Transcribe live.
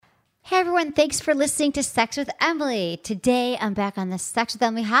Hey everyone, thanks for listening to Sex with Emily. Today I'm back on the Sex with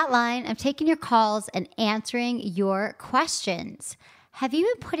Emily hotline. I'm taking your calls and answering your questions. Have you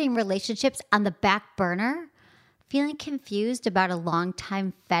been putting relationships on the back burner? Feeling confused about a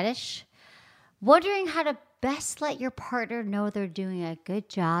long-time fetish? Wondering how to best let your partner know they're doing a good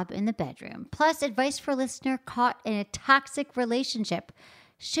job in the bedroom? Plus, advice for a listener caught in a toxic relationship.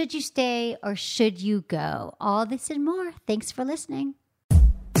 Should you stay or should you go? All this and more. Thanks for listening.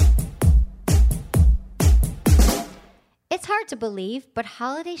 It's hard to believe, but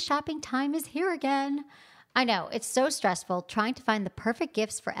holiday shopping time is here again. I know, it's so stressful trying to find the perfect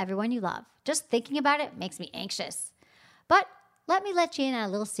gifts for everyone you love. Just thinking about it makes me anxious. But let me let you in on a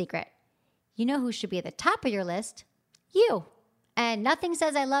little secret. You know who should be at the top of your list? You. And nothing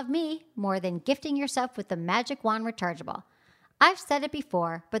says I love me more than gifting yourself with the Magic Wand Rechargeable. I've said it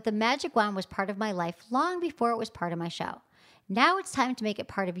before, but the Magic Wand was part of my life long before it was part of my show. Now it's time to make it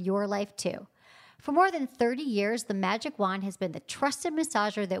part of your life too. For more than 30 years, the Magic Wand has been the trusted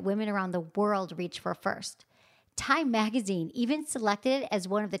massager that women around the world reach for first. Time magazine even selected it as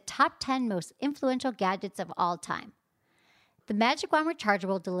one of the top 10 most influential gadgets of all time. The Magic Wand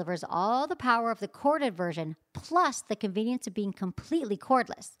Rechargeable delivers all the power of the corded version, plus the convenience of being completely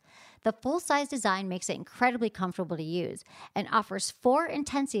cordless. The full-size design makes it incredibly comfortable to use and offers 4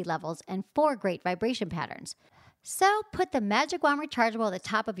 intensity levels and 4 great vibration patterns. So put the Magic Wand Rechargeable at the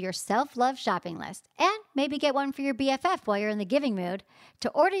top of your self-love shopping list and maybe get one for your BFF while you're in the giving mood.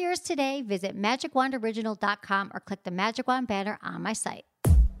 To order yours today, visit magicwandoriginal.com or click the Magic Wand banner on my site.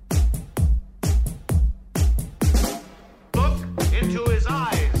 Look into his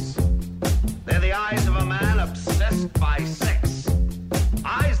eyes. They're the eyes of a man obsessed by sex.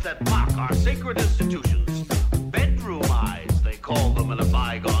 Eyes that mock our sacred institutions. Bedroom eyes, they call them in a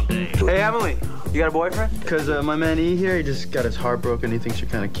bygone day. Hey, Emily. You got a boyfriend? Because my man E here, he just got his heart broken. He thinks you're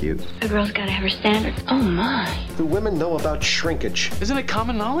kind of cute. A girl's got to have her standards. Oh, my. Do women know about shrinkage? Isn't it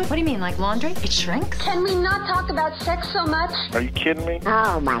common knowledge? What do you mean, like laundry? It shrinks? Can we not talk about sex so much? Are you kidding me?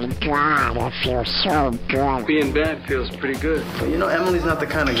 Oh, my God. It feels so good. Being bad feels pretty good. But you know, Emily's not the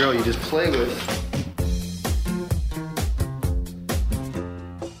kind of girl you just play with.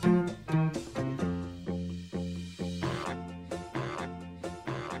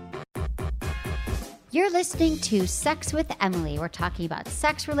 You're listening to Sex with Emily. We're talking about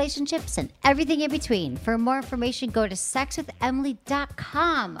sex, relationships, and everything in between. For more information, go to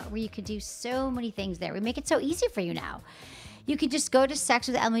sexwithemily.com, where you can do so many things there. We make it so easy for you now. You can just go to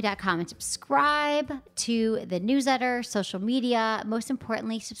sexwithemily.com and subscribe to the newsletter, social media. Most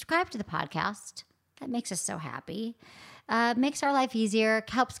importantly, subscribe to the podcast. That makes us so happy. Makes our life easier,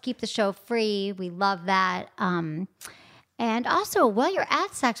 helps keep the show free. We love that. And also, while you're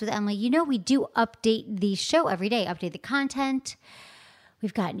at Sex with Emily, you know we do update the show every day, update the content.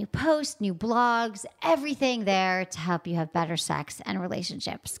 We've got new posts, new blogs, everything there to help you have better sex and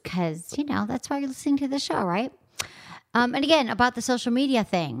relationships because, you know, that's why you're listening to the show, right? And again, about the social media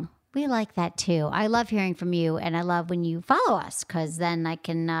thing, we like that too. I love hearing from you, and I love when you follow us because then I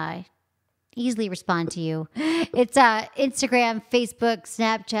can easily respond to you. It's Instagram, Facebook,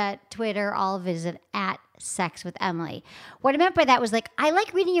 Snapchat, Twitter, all of it is at Sex with Emily. What I meant by that was like, I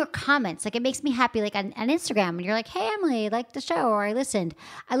like reading your comments. Like it makes me happy, like on Instagram, and you're like, hey, Emily, I like the show, or I listened.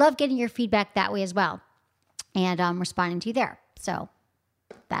 I love getting your feedback that way as well. And responding to you there. So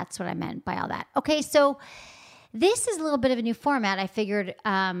that's what I meant by all that. Okay, so this is a little bit of a new format. I figured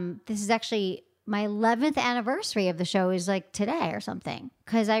this is actually my 11th anniversary of the show is like today or something.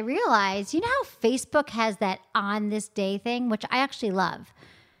 Because I realized, you know how Facebook has that on this day thing, which I actually love.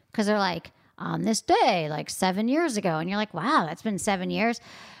 Because they're like, on this day, like 7 years ago. And you're like, wow, that's been 7 years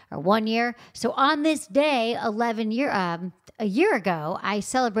or 1 year. So on this day, a year ago, I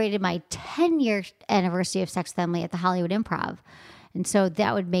celebrated my 10-year anniversary of Sex with Emily at the Hollywood Improv. And so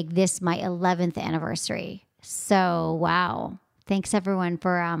that would make this my 11th anniversary. So, wow. Thanks everyone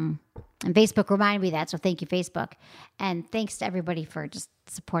for, and Facebook reminded me of that. So thank you, Facebook. And thanks to everybody for just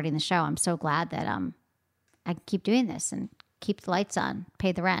supporting the show. I'm so glad that I can keep doing this and keep the lights on,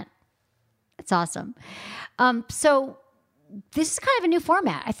 pay the rent. It's awesome. So this is kind of a new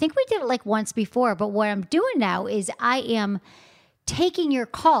format. I think we did it like once before, but what I'm doing now is I am taking your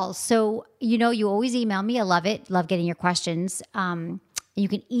calls. So, you know, you always email me. I love it. Love getting your questions. You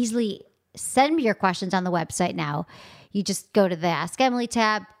can easily send me your questions on the website now. You just go to the Ask Emily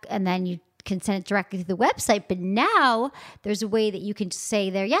tab and then you can send it directly to the website. But now there's a way that you can say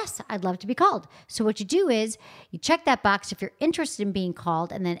there, yes, I'd love to be called. So what you do is you check that box if you're interested in being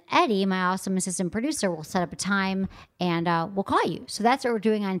called. And then Eddie, my awesome assistant producer, will set up a time and we'll call you. So that's what we're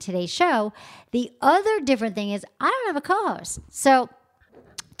doing on today's show. The other different thing is I don't have a co-host. So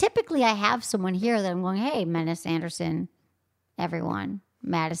typically I have someone here that I'm going, hey, Menace, Anderson, everyone,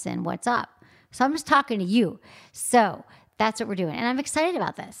 Madison, what's up? So I'm just talking to you. So that's what we're doing. And I'm excited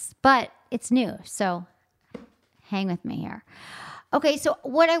about this, but it's new. So hang with me here. Okay, so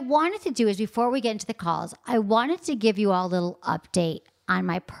what I wanted to do is before we get into the calls, I wanted to give you all a little update on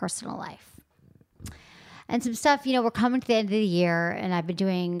my personal life. And some stuff, we're coming to the end of the year, and I've been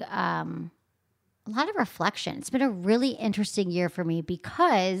doing a lot of reflection. It's been a really interesting year for me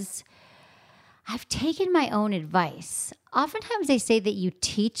because I've taken my own advice. Oftentimes they say that you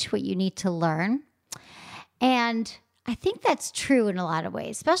teach what you need to learn. And I think that's true in a lot of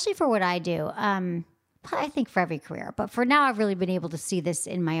ways, especially for what I do. I think for every career. But for now, I've really been able to see this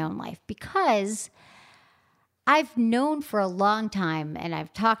in my own life because I've known for a long time, and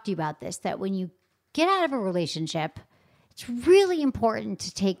I've talked to you about this, that when you get out of a relationship, it's really important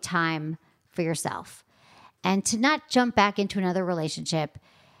to take time for yourself and to not jump back into another relationship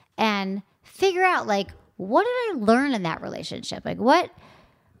and figure out, what did I learn in that relationship? What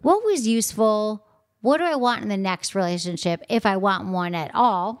was useful? What do I want in the next relationship if I want one at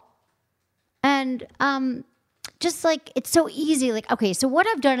all? And it's so easy. Okay, so what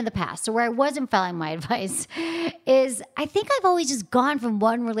I've done in the past, so where I wasn't following my advice, is I think I've always just gone from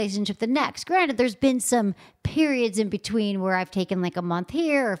one relationship to the next. Granted, there's been some periods in between where I've taken a month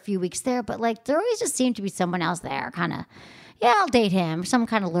here or a few weeks there, but there always just seemed to be someone else there, kind of, I'll date him, some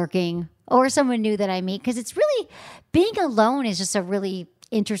kind of lurking, or someone new that I meet. Because it's really, being alone is just a really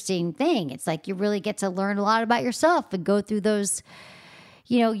interesting thing. It's you really get to learn a lot about yourself and go through those.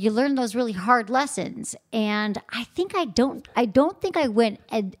 You learn those really hard lessons. And I don't think I went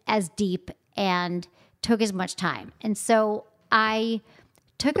as deep and took as much time. And so I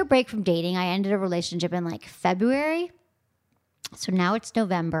took a break from dating. I ended a relationship in February. So now it's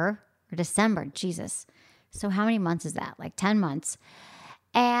November or December. Jesus. So how many months is that? 10 months.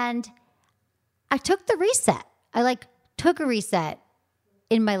 And I took the reset. I took a reset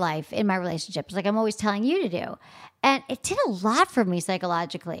in my life, in my relationships, I'm always telling you to do. And it did a lot for me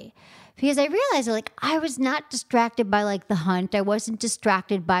psychologically because I realized I was not distracted by the hunt. I wasn't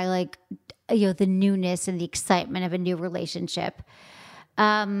distracted by the newness and the excitement of a new relationship.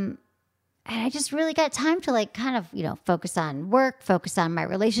 And I just really got time to kind of, focus on work, focus on my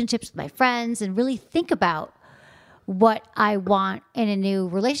relationships with my friends, and really think about what I want in a new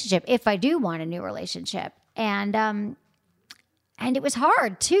relationship, if I do want a new relationship. And it was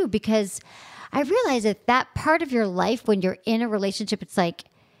hard too, because I realized that part of your life when you're in a relationship, it's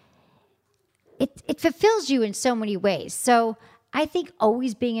it fulfills you in so many ways. So I think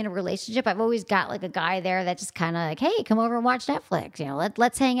always being in a relationship, I've always got a guy there that just kind of hey, come over and watch Netflix.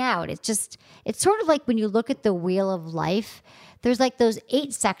 Let's hang out. It's sort of when you look at the wheel of life, there's those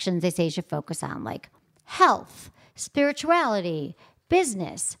 8 sections they say you should focus on, health, spirituality,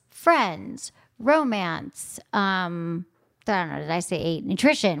 business, friends, romance, I don't know, did I say 8?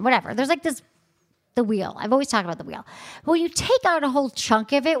 Nutrition, whatever. There's the wheel. I've always talked about the wheel. But when you take out a whole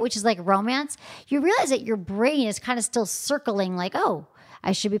chunk of it, which is romance, you realize that your brain is kind of still circling oh,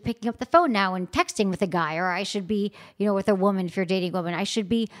 I should be picking up the phone now and texting with a guy, or I should be, with a woman if you're dating a woman. I should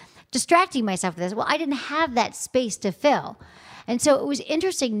be distracting myself with this. Well, I didn't have that space to fill. And so it was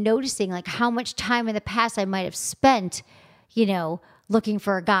interesting noticing how much time in the past I might have spent, looking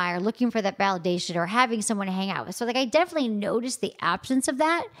for a guy or looking for that validation or having someone to hang out with. So I definitely noticed the absence of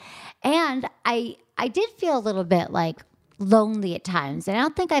that. And I did feel a little bit lonely at times. And I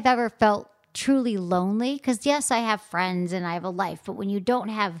don't think I've ever felt truly lonely because yes, I have friends and I have a life, but when you don't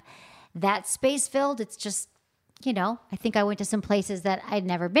have that space filled, it's just, I think I went to some places that I'd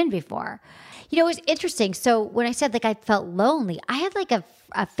never been before. It was interesting. So when I said I felt lonely, I had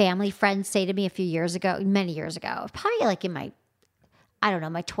a family friend say to me many years ago, probably in my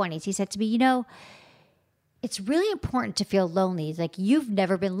 20s, he said to me, it's really important to feel lonely. It's you've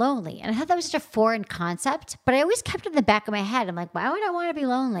never been lonely. And I thought that was such a foreign concept, but I always kept it in the back of my head. I'm why would I want to be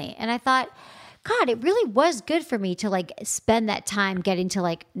lonely? And I thought, God, it really was good for me to spend that time getting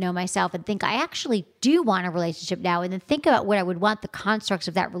to know myself and think I actually do want a relationship now, and then think about what I would want the constructs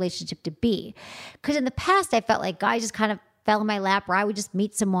of that relationship to be. Because in the past, I felt guys just kind of fell in my lap, or I would just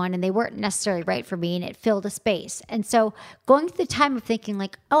meet someone and they weren't necessarily right for me and it filled a space. And so going through the time of thinking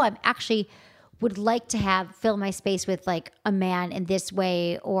oh, I'm actually would like to fill my space with a man in this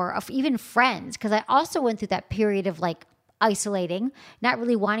way, or even friends. Because I also went through that period of isolating, not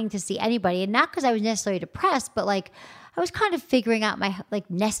really wanting to see anybody. And not because I was necessarily depressed, but I was kind of figuring out my like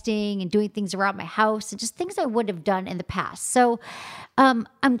nesting and doing things around my house and just things I would have done in the past. So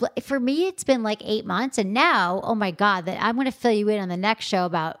for me, it's been like 8 months, and now, oh my God, that I'm going to fill you in on the next show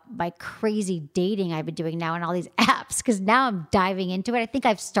about my crazy dating I've been doing now on all these apps, because now I'm diving into it. I think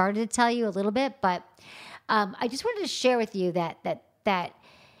I've started to tell you a little bit, but I just wanted to share with you that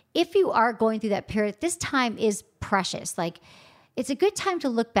if you are going through that period, this time is precious. Like, it's a good time to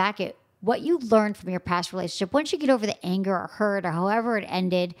look back at what you learned from your past relationship. Once you get over the anger or hurt or however it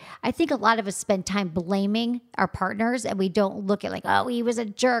ended, I think a lot of us spend time blaming our partners, and we don't look at like, oh, he was a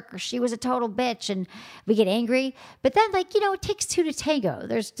jerk or she was a total bitch, and we get angry. But then, like, it takes two to tango.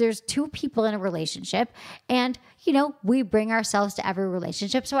 There's two people in a relationship, and we bring ourselves to every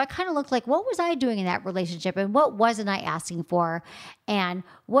relationship. So I kind of look like, what was I doing in that relationship, and what wasn't I asking for, and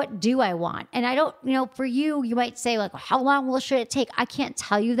what do I want? And I don't, for you might say like, how long should it take? I can't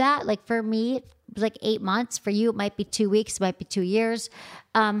tell you that. Like for me, it was like 8 months. For you, it might be 2 weeks, it might be 2 years.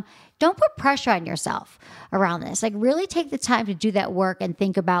 Don't put pressure on yourself around this. Like, really take the time to do that work and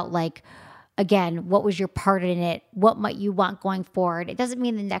think about, like, again, what was your part in it? What might you want going forward? It doesn't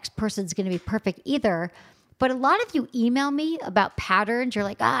mean the next person's going to be perfect either. But a lot of you email me about patterns. You're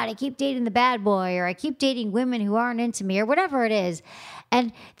like, I keep dating the bad boy, or I keep dating women who aren't into me, or whatever it is.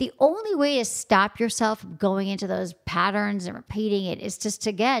 And the only way to stop yourself from going into those patterns and repeating it is just,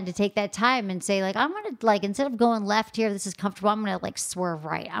 again, to take that time and say, like, I'm going to, like, instead of going left here, this is comfortable, I'm going to, like, swerve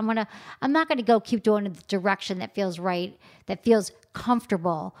right. I'm not going to go keep going in the direction that feels right, that feels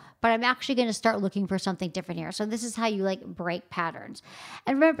comfortable, but I'm actually going to start looking for something different here. So this is how you, like, break patterns.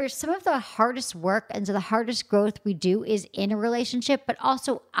 And remember, some of the hardest work and so the hardest growth we do is in a relationship, but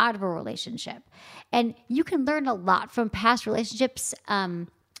also out of a relationship. And you can learn a lot from past relationships,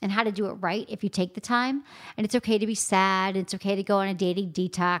 and how to do it right if you take the time. And it's okay to be sad. It's okay to go on a dating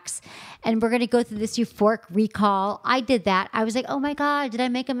detox. And we're going to go through this euphoric recall. I did that. I was like, oh my God, did I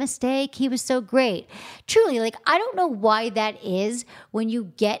make a mistake? He was so great. Truly, like, I don't know why that is. When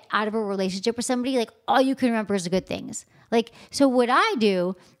you get out of a relationship with somebody, like, all you can remember is the good things. Like, so what I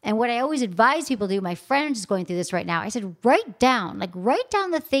do, and what I always advise people to do, my friend is going through this right now. I said, write down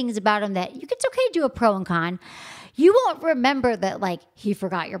the things about him that it's okay to do a pro and con. You won't remember that, like, he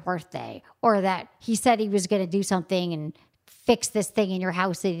forgot your birthday, or that he said he was going to do something and fix this thing in your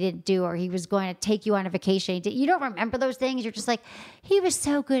house that he didn't do, or he was going to take you on a vacation. You don't remember those things. You're just like, he was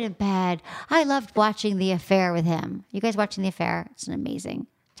so good in bed. I loved watching The Affair with him. You guys watching The Affair? It's an amazing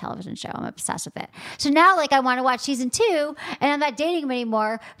television show. I'm obsessed with it. So now, like, I want to watch season 2, and I'm not dating him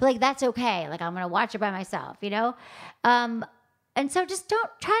anymore, but, like, that's okay. Like, I'm going to watch it by myself, And so just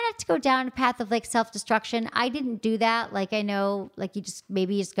try not to go down a path of, like, self-destruction. I didn't do that. Like, I know, like, you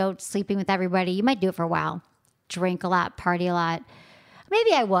just go sleeping with everybody. You might do it for a while. Drink a lot, party a lot.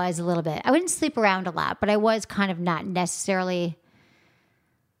 Maybe I was a little bit. I wouldn't sleep around a lot, but I was kind of not necessarily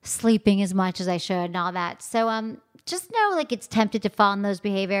sleeping as much as I should and all that. So just know, like, it's tempted to fall in those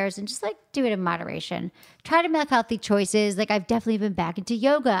behaviors, and just, like, do it in moderation. Try to make healthy choices. Like, I've definitely been back into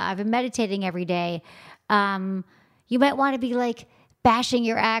yoga. I've been meditating every day. You might want to be, like, bashing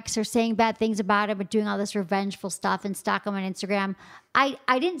your ex or saying bad things about him, but doing all this revengeful stuff and stalk him on Instagram. I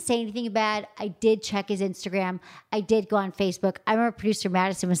didn't say anything bad. I did check his Instagram. I did go on Facebook. I remember producer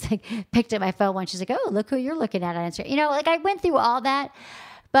Madison was like, picked up my phone once. She's like, oh, look who you're looking at on Instagram. Like, I went through all that.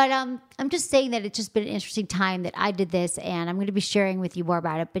 But I'm just saying that it's just been an interesting time that I did this, and I'm going to be sharing with you more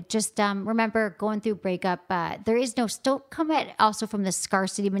about it. But just remember, going through breakup, there is don't come at also from the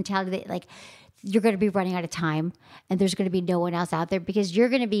scarcity mentality that, like, you're going to be running out of time and there's going to be no one else out there, because you're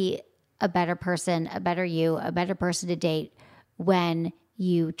going to be a better person, a better you, a better person to date when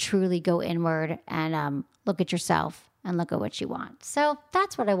you truly go inward and look at yourself and look at what you want. So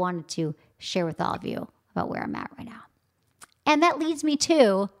that's what I wanted to share with all of you about where I'm at right now. And that leads me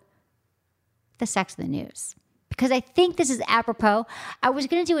to the sex in the news, because I think this is apropos. I was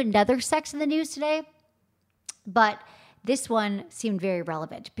going to do another sex in the news today, but this one seemed very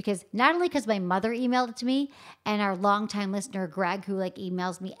relevant, because not only because my mother emailed it to me, and our longtime listener, Greg, who, like,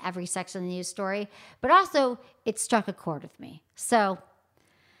 emails me every sex in the news story, but also it struck a chord with me. So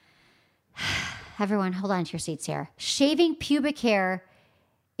everyone, hold on to your seats here. Shaving pubic hair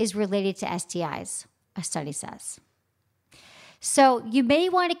is related to STIs, a study says. So you may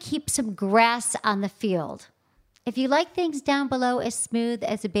want to keep some grass on the field. If you like things down below as smooth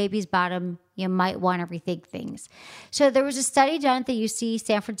as a baby's bottom, you might want to rethink things. So there was a study done at the University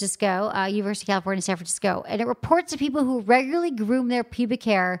of California, San Francisco, and it reports that people who regularly groom their pubic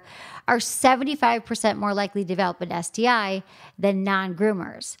hair are 75% more likely to develop an STI than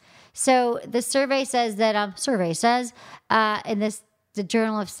non-groomers. So the survey says that, in the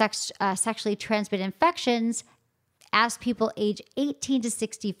Journal of Sexually Transmitted Infections, asked people age 18 to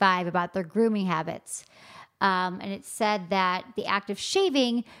 65 about their grooming habits. And it said that the act of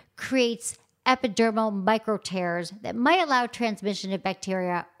shaving creates epidermal micro tears that might allow transmission of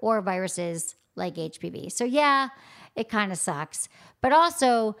bacteria or viruses like HPV. So yeah, it kind of sucks. But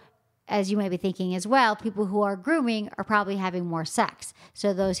also, as you might be thinking as well, people who are grooming are probably having more sex.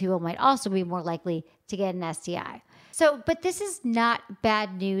 So those people might also be more likely to get an STI. So, but this is not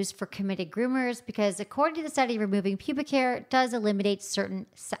bad news for committed groomers because according to the study, removing pubic hair does eliminate certain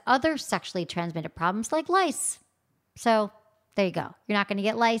other sexually transmitted problems like lice. So there you go. You're not going to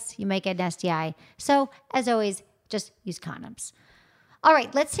get lice. You might get an STI. So as always, just use condoms. All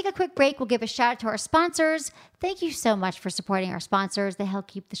right, let's take a quick break. We'll give a shout out to our sponsors. Thank you so much for supporting our sponsors. They help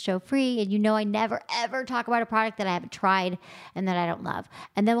keep the show free. And you know I never, ever talk about a product that I haven't tried and that I don't love.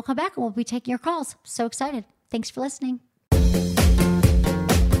 And then we'll come back and we'll be taking your calls. So excited. Thanks for listening.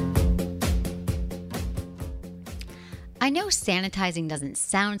 I know sanitizing doesn't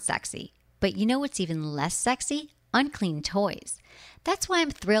sound sexy, but you know what's even less sexy? Unclean toys. That's why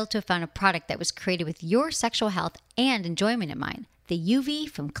I'm thrilled to have found a product that was created with your sexual health and enjoyment in mind, the UV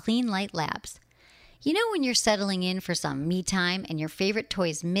from Clean Light Labs. You know when you're settling in for some me time and your favorite toy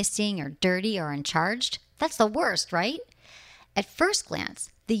is missing or dirty or uncharged? That's the worst, right? At first glance,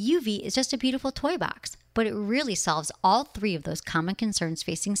 the UV is just a beautiful toy box, but it really solves all three of those common concerns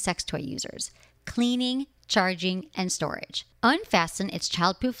facing sex toy users: cleaning, charging, and storage. Unfasten its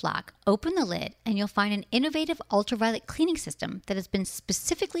childproof lock, open the lid, and you'll find an innovative ultraviolet cleaning system that has been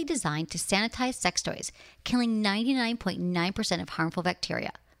specifically designed to sanitize sex toys, killing 99.9% of harmful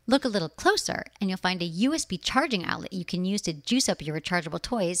bacteria. Look a little closer, and you'll find a USB charging outlet you can use to juice up your rechargeable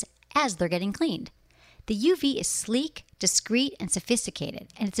toys as they're getting cleaned. The UV is sleek, discreet, and sophisticated,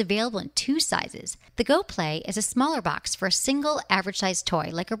 and it's available in two sizes. The Go Play is a smaller box for a single average-sized toy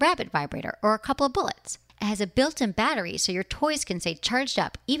like a rabbit vibrator or a couple of bullets. It has a built-in battery so your toys can stay charged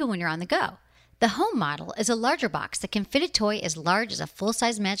up even when you're on the go. The Home model is a larger box that can fit a toy as large as a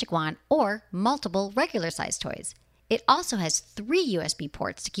full-size magic wand or multiple regular-sized toys. It also has 3 USB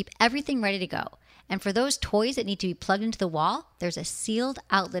ports to keep everything ready to go. And for those toys that need to be plugged into the wall, there's a sealed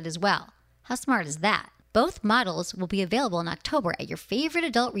outlet as well. How smart is that? Both models will be available in October at your favorite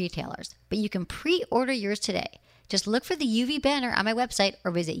adult retailers, but you can pre-order yours today. Just look for the UV banner on my website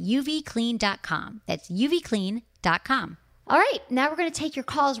or visit uvclean.com. That's uvclean.com. All right, now we're going to take your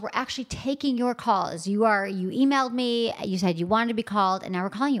calls. We're actually taking your calls. You emailed me, you said you wanted to be called, and now we're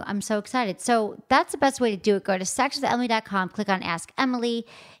calling you. I'm so excited. So that's the best way to do it. Go to sexwithemily.com, click on Ask Emily.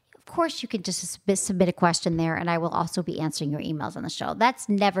 Of course, you can just submit a question there, and I will also be answering your emails on the show. That's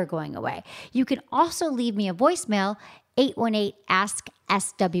never going away. You can also leave me a voicemail,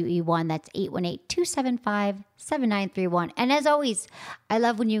 818-ASK-SWE1. That's 818-275-7931. And as always, I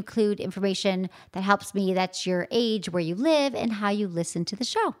love when you include information that helps me. That's your age, where you live, and how you listen to the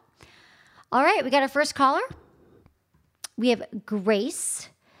show. All right, we got our first caller. We have Grace.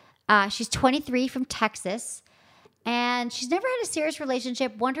 She's 23 from Texas. And she's never had a serious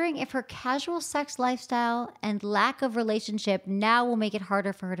relationship, wondering if her casual sex lifestyle and lack of relationship now will make it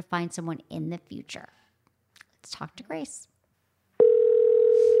harder for her to find someone in the future. Let's talk to Grace.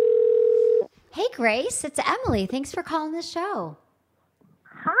 Hey, Grace, it's Emily. Thanks for calling the show.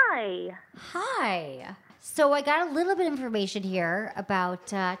 Hi. Hi. So I got a little bit of information here about,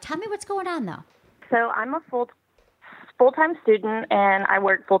 tell me what's going on, though. So I'm a full-time student, and I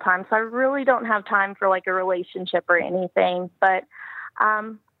work full-time, so I really don't have time for, like, a relationship or anything. But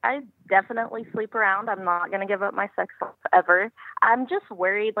I definitely sleep around. I'm not going to give up my sex life ever. I'm just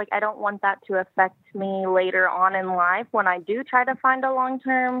worried, like, I don't want that to affect me later on in life when I do try to find a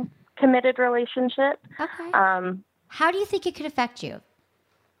long-term committed relationship. Okay. How do you think it could affect you?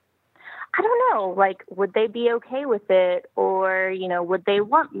 I don't know. Like, would they be okay with it? Or, you know, would they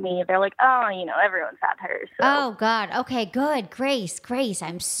want me? They're like, oh, you know, everyone's had her. So. Oh, God. Okay, good. Grace.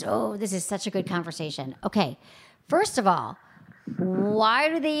 This is such a good conversation. Okay. First of all, why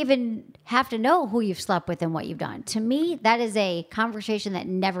do they even have to know who you've slept with and what you've done? To me, that is a conversation that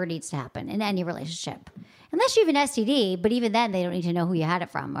never needs to happen in any relationship. Unless you have an STD, but even then, they don't need to know who you had it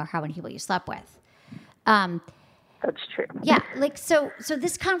from or how many people you slept with. That's true. Yeah, like, so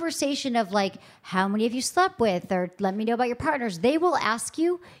this conversation of, like, how many have you slept with, or let me know about your partners, they will ask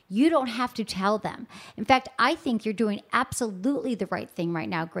you. You don't have to tell them. In fact, I think you're doing absolutely the right thing right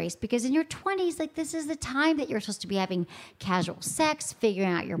now, Grace, because in your 20s, like, this is the time that you're supposed to be having casual sex, figuring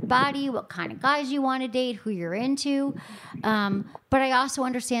out your body, what kind of guys you want to date, who you're into. But I also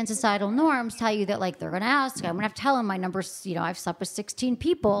understand societal norms tell you that, like, they're going to ask. I'm going to have to tell them my numbers. You know, I've slept with 16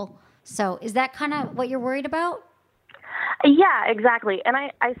 people. So is that kind of what you're worried about? Yeah, exactly. And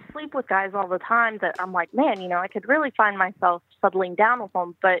I sleep with guys all the time that I'm like, man, I could really find myself settling down with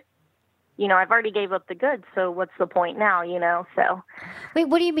them, but I've already gave up the goods, so what's the point now, So Wait,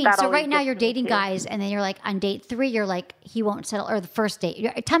 what do you mean? that So always right now gets you're me dating too. guys, and then you're like on date 3, you're like he won't settle, or the first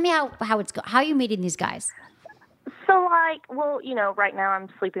date. Tell me how how are you meeting these guys? So right now I'm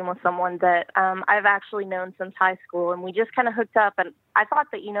sleeping with someone that I've actually known since high school, and we just kind of hooked up, and I thought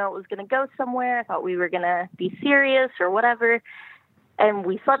that, it was going to go somewhere. I thought we were going to be serious or whatever, and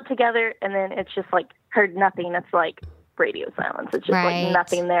we slept together, and then it's just like heard nothing. It's like radio silence. It's just Right. like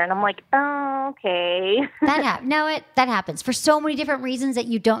nothing there, and I'm like, oh, okay. That happens for so many different reasons that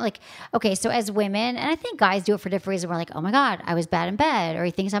you don't like. Okay, so as women, and I think guys do it for different reasons. We're like, oh my God, I was bad in bed, or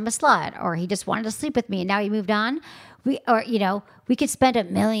he thinks I'm a slut, or he just wanted to sleep with me and now he moved on. We could spend a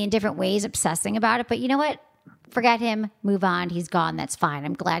million different ways obsessing about it, but you know what? Forget him, move on. He's gone. That's fine.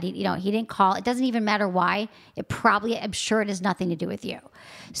 I'm glad he didn't call. It doesn't even matter why. I'm sure it has nothing to do with you.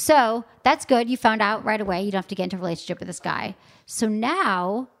 So that's good. You found out right away. You don't have to get into a relationship with this guy. So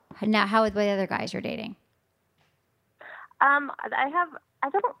now how with the other guys you're dating? I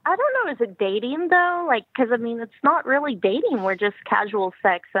don't know. Is it dating though? Like, cause it's not really dating. We're just casual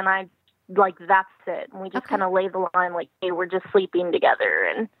sex, and that's it. And we just kind of lay the line like, hey, we're just sleeping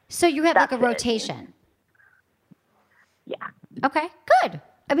together. And so you have like a that's it. rotation. Yeah. Okay, good.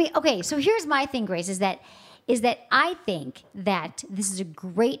 Okay, so here's my thing, Grace, is that I think that this is a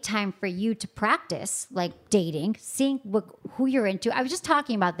great time for you to practice like dating, seeing who you're into. I was just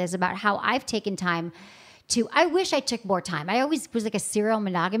talking about this, about how I've taken time I wish I took more time. I always was like a serial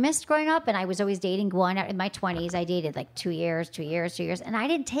monogamist growing up, and I was always dating one in my 20s. I dated like 2 years, and I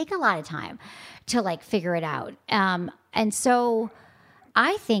didn't take a lot of time to like figure it out. And so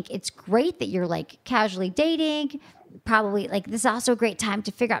I think it's great that you're like casually dating. Probably like this is also a great time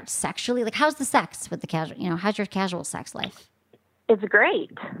to figure out sexually, like how's the sex with the casual, how's your casual sex life? It's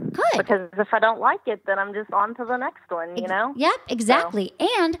great. Good. Because if I don't like it, then I'm just on to the next one, Yep, exactly. So.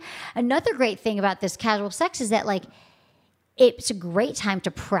 And another great thing about this casual sex is that like it's a great time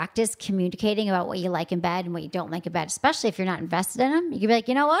to practice communicating about what you like in bed and what you don't like in bed, especially if you're not invested in them. You can be like,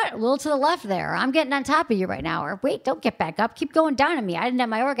 you know what? A little to the left there. I'm getting on top of you right now. Or wait, don't get back up. Keep going down on me. I didn't have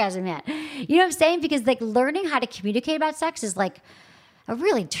my orgasm yet. You know what I'm saying? Because like learning how to communicate about sex is like a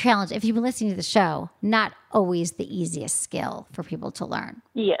really challenge. If you've been listening to the show, not always the easiest skill for people to learn.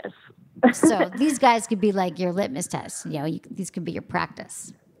 Yes. So these guys could be like your litmus test. These could be your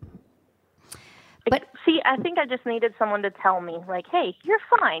practice. But see, I think I just needed someone to tell me, like, hey, you're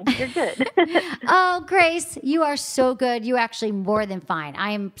fine. You're good. Oh, Grace, you are so good. You're actually more than fine.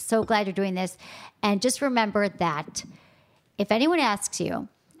 I am so glad you're doing this. And just remember that if anyone asks you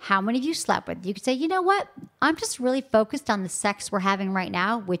how many of you slept with, you could say, you know what? I'm just really focused on the sex we're having right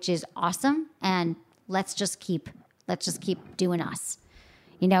now, which is awesome. And let's just keep doing us.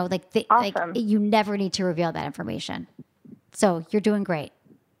 Awesome. You never need to reveal that information. So you're doing great.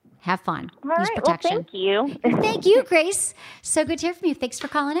 Have fun. All Use right. protection. Well, thank you. Thank you, Grace. So good to hear from you. Thanks for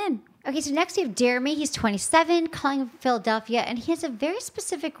calling in. Okay, so next we have Jeremy. He's 27, calling from Philadelphia, and he has a very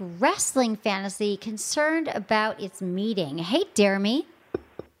specific wrestling fantasy concerned about its meeting. Hey, Jeremy.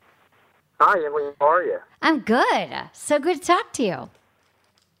 Hi, Emily. How are you? I'm good. So good to talk to you.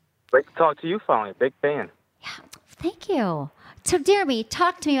 Great to talk to you finally. Big fan. Yeah, thank you. So, Jeremy,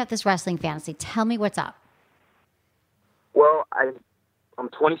 talk to me about this wrestling fantasy. Tell me what's up. Well, I'm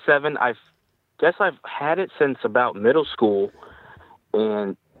 27. I guess I've had it since about middle school.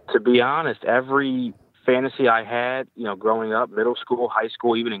 And to be honest, every fantasy I had, growing up, middle school, high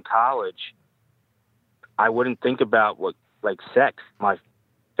school, even in college, I wouldn't think about sex. My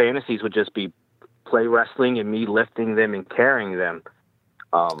fantasies would just be play wrestling and me lifting them and carrying them.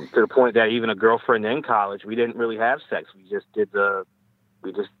 To the point that even a girlfriend in college, we didn't really have sex. We just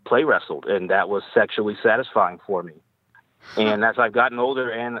play wrestled, and that was sexually satisfying for me. And as I've gotten older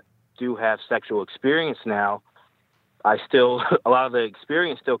and do have sexual experience now, a lot of the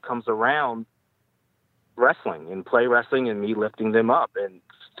experience still comes around wrestling and play wrestling and me lifting them up. And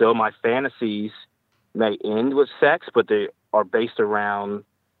still my fantasies may end with sex, but they are based around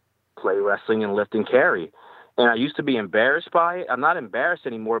play wrestling and lift and carry. And I used to be embarrassed by it. I'm not embarrassed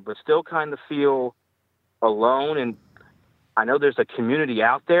anymore, but still kind of feel alone. And I know there's a community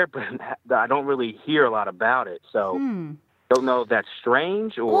out there, but I don't really hear a lot about it. So don't know if that's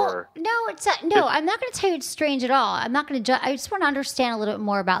strange or... Well, no, it's not, no, I'm not going to tell you it's strange at all. I'm not going to I just want to understand a little bit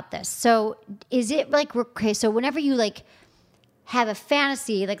more about this. So is it so whenever you have a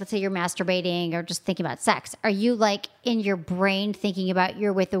fantasy, let's say you're masturbating or just thinking about sex, are you in your brain thinking about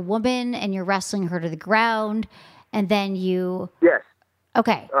you're with a woman and you're wrestling her to the ground and then you... Yes.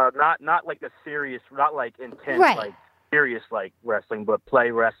 Okay. Not like a serious, not like intense, right. serious like wrestling, but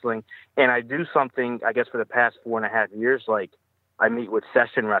play wrestling. And I do something, I guess, for the past 4.5 years. Like, I meet with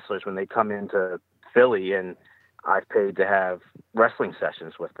session wrestlers when they come into Philly, and I've paid to have wrestling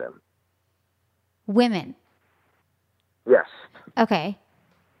sessions with them. Women. Yes. Okay.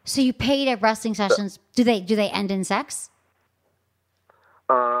 So you paid at wrestling sessions. Do they end in sex?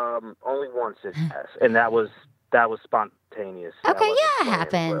 Only once it has, and that was spontaneous. Okay, yeah, it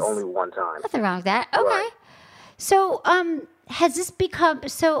happens. Only one time. Nothing wrong with that. Okay. Right. So, has this become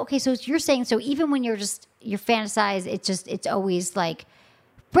so? Okay, so you're saying so even when you're fantasize, it's always like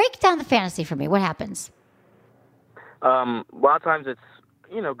break down the fantasy for me. What happens? A lot of times it's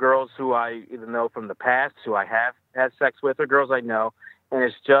girls who I either know from the past who I have had sex with, or girls I know, and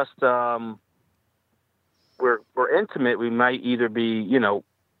it's just we're intimate. We might either be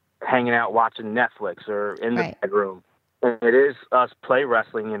hanging out watching Netflix or in the bedroom. And it is us play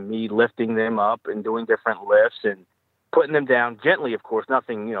wrestling and me lifting them up and doing different lifts and putting them down gently, of course,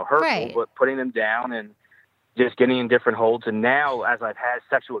 nothing, hurtful, but putting them down and just getting in different holds. And now, as I've had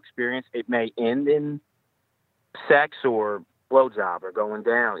sexual experience, it may end in sex or blowjob or going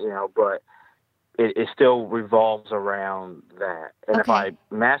down, but it still revolves around that. And if I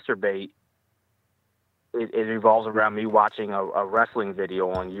masturbate, it revolves around me watching a wrestling video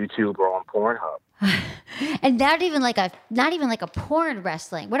on YouTube or on Pornhub. And not even like a porn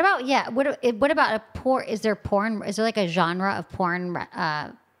wrestling. What about what about a porn? Is there porn? Is there like a genre of porn?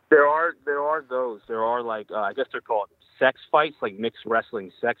 There are those. There are like I guess they're called sex fights, like mixed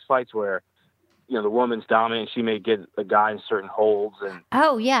wrestling sex fights, where the woman's dominant. She may get a guy in certain holds, and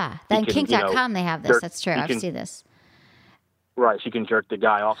oh yeah, then Kink.com they have this. That's true. I've seen this. Right, she can jerk the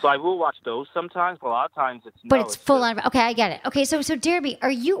guy off. So I will watch those sometimes, but a lot of times it's But it's full on. Okay, I get it. Okay, so Derby,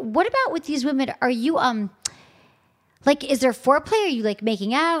 what about with these women? Are you like, is there foreplay? Are you like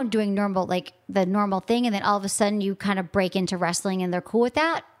making out and doing normal, like the normal thing, and then all of a sudden you kind of break into wrestling and they're cool with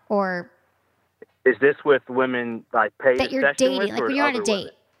that? Or is this with women like paid that you're dating, like when you're on a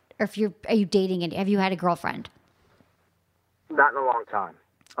date, or are you dating? And have you had a girlfriend? Not in a long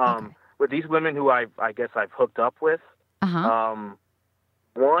time. With these women who I guess I've hooked up with.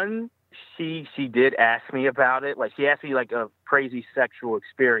 One, she did ask me about it. Like, she asked me like a crazy sexual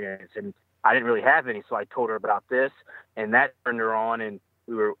experience, and I didn't really have any, so I told her about this, and that turned her on, and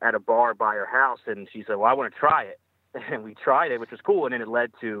we were at a bar by her house, and she said, well, I want to try it. And we tried it, which was cool, and then it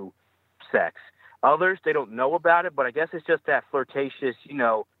led to sex. Others, they don't know about it, but I guess it's just that flirtatious,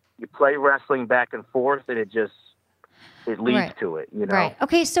 you play wrestling back and forth, and it leads to it, Right.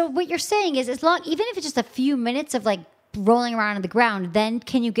 Okay, so what you're saying is even if it's just a few minutes of like rolling around on the ground, then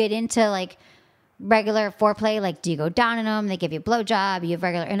can you get into like regular foreplay? Like, do you go down in them? They give you a blowjob? You have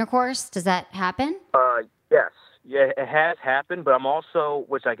regular intercourse? Does that happen? Yes. Yeah, it has happened, but I'm also,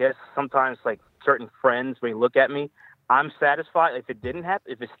 which I guess sometimes like certain friends, when you look at me, I'm satisfied. If it didn't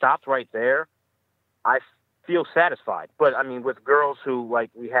happen, if it stopped right there, I feel satisfied. But I mean, with girls who like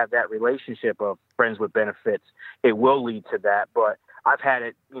we have that relationship of friends with benefits, it will lead to that. But I've had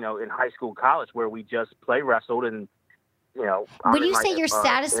it, in high school, college, where we just play wrestled and, when you say you're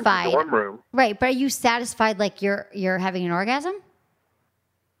satisfied, dorm room. Right? But are you satisfied like you're having an orgasm?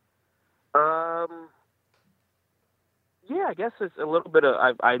 Yeah, I guess it's a little bit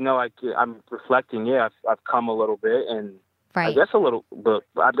of. I know I'm reflecting. Yeah, I've come a little bit, and I guess a little, but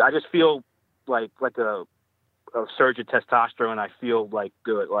I just feel like a surge of testosterone. I feel like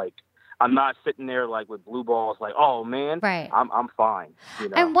good. Like, I'm not sitting there like with blue balls. Like, oh man, right? I'm fine.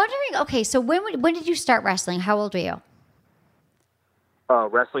 I'm wondering. Okay, so when did you start wrestling? How old were you?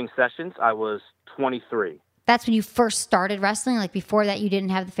 Wrestling sessions, I was 23. That's when you first started wrestling? Like, before that you didn't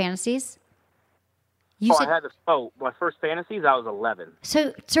have the fantasies? My first fantasies, I was 11.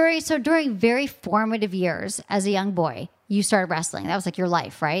 So during very formative years as a young boy, you started wrestling. That was like your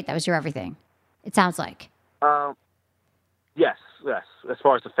life, right? That was your everything. It sounds like. Yes. As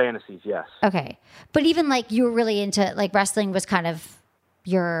far as the fantasies, yes. Okay. But even like you were really into, like, wrestling was kind of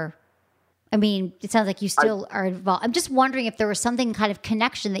your... I mean, it sounds like you still are involved. I'm just wondering if there was something kind of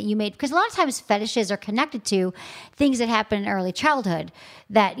connection that you made, because a lot of times fetishes are connected to things that happen in early childhood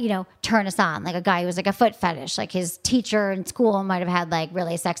that, turn us on. Like a guy who was like a foot fetish, like his teacher in school might have had like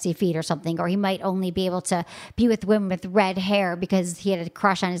really sexy feet or something, or he might only be able to be with women with red hair because he had a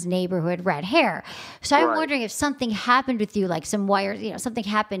crush on his neighbor who had red hair. So I'm wondering if something happened with you, like some wires, something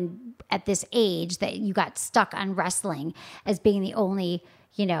happened at this age that you got stuck on wrestling as being the only,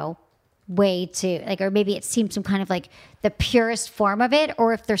 way to, like, or maybe it seemed some kind of like the purest form of it,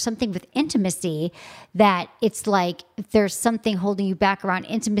 or if there's something with intimacy that it's like if there's something holding you back around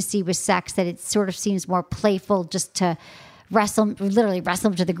intimacy with sex, that it sort of seems more playful just to literally wrestle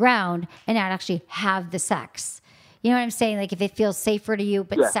them to the ground and not actually have the sex. You know what I'm saying? Like if it feels safer to you,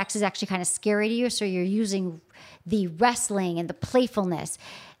 but Yeah. sex is actually kind of scary to you. So you're using the wrestling and the playfulness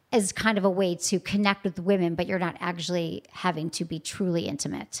as kind of a way to connect with women, but you're not actually having to be truly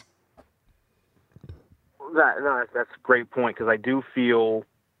intimate. That's a great point, because I do feel,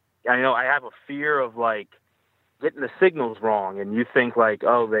 I know I have a fear of like getting the signals wrong, and you think like,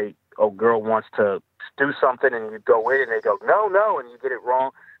 girl wants to do something, and you go in and they go, no, and you get it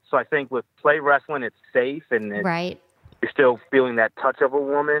wrong. So I think with play wrestling, it's safe, and Right. you're still feeling that touch of a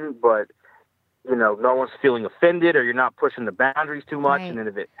woman, but no one's feeling offended, or you're not pushing the boundaries too much. Right. And then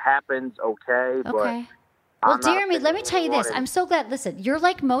if it happens, okay. But Okay. Well, Jeremy, let me tell you this. anyone. I'm so glad. Listen, you're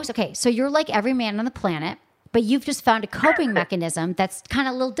like so you're like every man on the planet, but you've just found a coping mechanism that's kind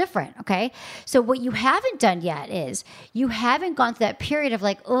of a little different, okay? So what you haven't done yet is you haven't gone through that period of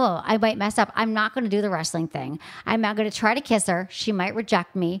like, oh, I might mess up. I'm not going to do the wrestling thing. I'm not going to try to kiss her. She might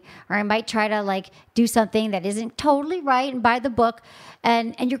reject me, or I might try to like do something that isn't totally right and by the book.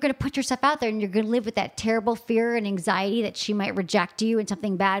 And you're going to put yourself out there, and you're going to live with that terrible fear and anxiety that she might reject you and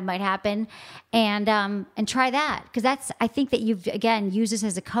something bad might happen. And try that. Because I think that you've, again, used this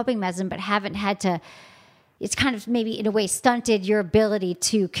as a coping mechanism, but haven't had to, it's kind of maybe in a way stunted your ability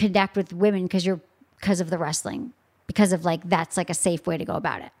to connect with women because of the wrestling, because of like, that's like a safe way to go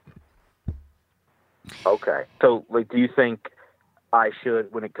about it. Okay. So like, do you think I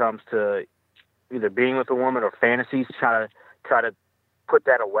should, when it comes to either being with a woman or fantasies, try to put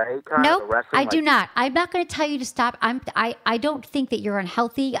that away? Nope, I do not. I'm not going to tell you to stop. I don't think that you're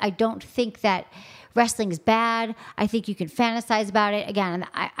unhealthy. I don't think that wrestling is bad. I think you can fantasize about it. Again,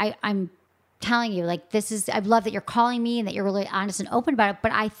 I'm telling you, like, I love that you're calling me and that you're really honest and open about it.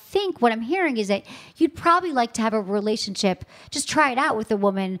 But I think what I'm hearing is that you'd probably like to have a relationship, just try it out with a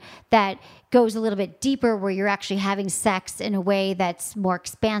woman that goes a little bit deeper, where you're actually having sex in a way that's more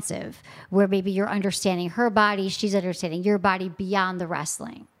expansive, where maybe you're understanding her body, she's understanding your body beyond the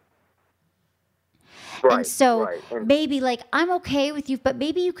wrestling. Right, and so right. maybe like, I'm okay with you, but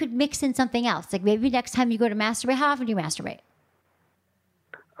maybe you could mix in something else. Like maybe next time you go to masturbate, how often do you masturbate?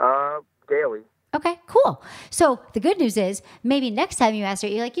 Daily. Okay, cool. So the good news is maybe next time you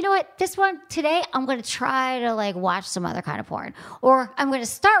masturbate, you're like, you know what, this one today, I'm going to try to like watch some other kind of porn, or I'm going to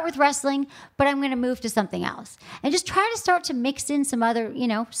start with wrestling, but I'm going to move to something else, and just try to start to mix in some other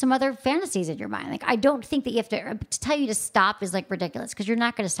fantasies in your mind. Like, I don't think that you have to tell you to stop is like ridiculous, because you're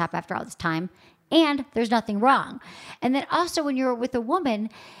not going to stop after all this time. And there's nothing wrong. And then also when you're with a woman,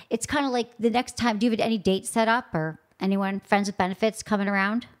 it's kind of like the next time, do you have any dates set up, or anyone, friends with benefits coming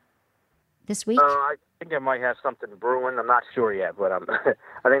around this week? I think I might have something brewing. I'm not sure yet, but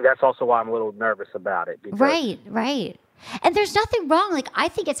I think that's also why I'm a little nervous about it. Because Right. And there's nothing wrong. Like, I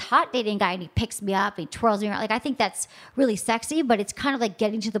think it's hot dating a guy and he picks me up, and he twirls me around. Like, I think that's really sexy, but it's kind of like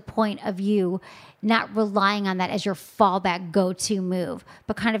getting to the point of you not relying on that as your fallback go-to move,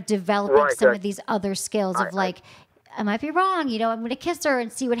 but kind of developing some of these other skills of like, I might be wrong, I'm going to kiss her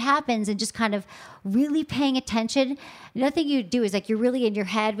and see what happens, and just kind of really paying attention. Another thing you do is like, you're really in your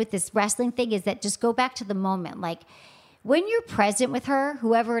head with this wrestling thing, is that just go back to the moment. Like, when you're present with her,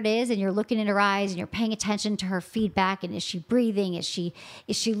 whoever it is, and you're looking in her eyes and you're paying attention to her feedback, and is she breathing? Is she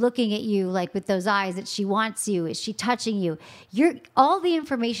looking at you like with those eyes that she wants you? Is she touching you? All the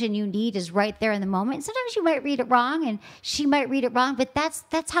information you need is right there in the moment. Sometimes you might read it wrong and she might read it wrong, but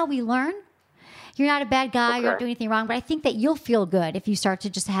that's how we learn. You're not a bad guy. Okay. You're not doing anything wrong. But I think that you'll feel good if you start to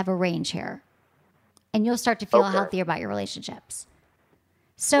just have a range here. And you'll start to feel healthier about your relationships.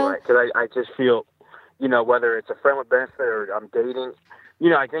 So, because I just feel, whether it's a friend with benefit or I'm dating,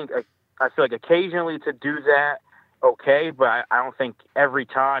 I think I feel like occasionally to do that, okay, but I don't think every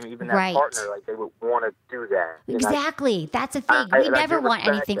time, even that partner, like, they would want to do that. Exactly. That's the thing. We never want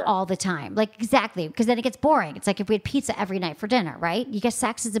anything all the time. Like, exactly. Because then it gets boring. It's like if we had pizza every night for dinner, right? You guess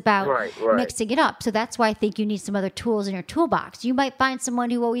sex is about mixing it up. So that's why I think you need some other tools in your toolbox. You might find someone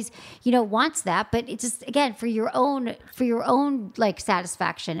who always, wants that, but it's just, again, for your own like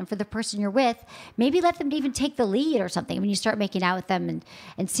satisfaction, and for the person you're with, maybe let them even take the lead or something when you start making out with them,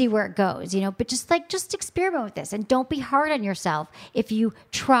 and see where it goes, but just experiment with this. And don't be hard on yourself if you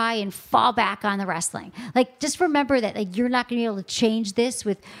try and fall back on the wrestling. Like, just remember that, like, you're not going to be able to change this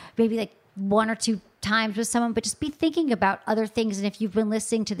with maybe like one or two times with someone, but just be thinking about other things. And if you've been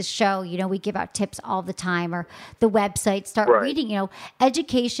listening to the show, we give out tips all the time, or the website, start reading,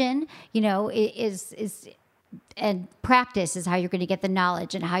 education, is and practice is how you're going to get the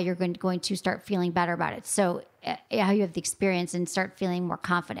knowledge, and how you're going to start feeling better about it. So how you have the experience and start feeling more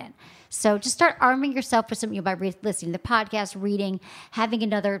confident. So just start arming yourself with something by listening to the podcast, reading, having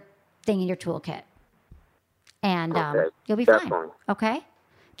another thing in your toolkit. And you'll be fine. Okay?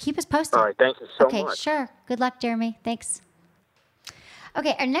 Keep us posted. All right. Thank you so much. Okay, sure. Good luck, Jeremy. Thanks.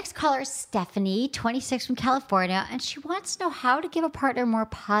 Okay, our next caller is Stephanie, 26 from California, and she wants to know how to give a partner more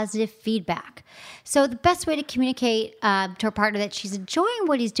positive feedback. So the best way to communicate to her partner that she's enjoying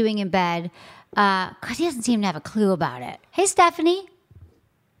what he's doing in bed, because he doesn't seem to have a clue about it. Hey, Stephanie.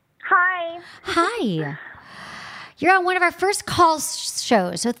 Hi. Hi. You're on one of our first call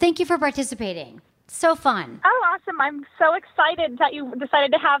shows, so thank you for participating. So fun. Oh, awesome. I'm so excited that you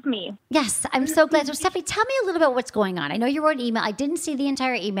decided to have me. Yes, I'm so glad. So, Stephanie, tell me a little bit what's going on. I know you wrote an email. I didn't see the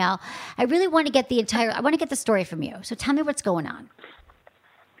entire email. I really want to get I want to get the story from you. So tell me what's going on.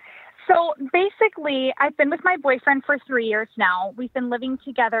 So basically, I've been with my boyfriend for 3 years now. We've been living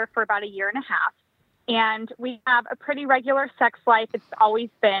together for about 1.5 years. And we have a pretty regular sex life. It's always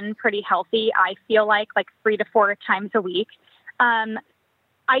been pretty healthy. I feel like 3 to 4 times a week.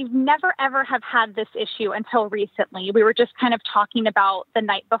 I've never, ever have had this issue until recently. We were just kind of talking about the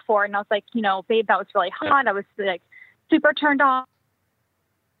night before, and I was like, babe, that was really hot. I was super turned on.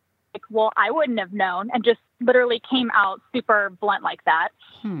 Well, I wouldn't have known, and just literally came out super blunt like that.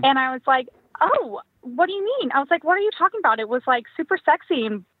 And I was like, oh, what do you mean? I was like, what are you talking about? It was super sexy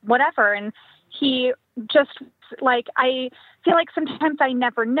and whatever. And he just I feel like sometimes I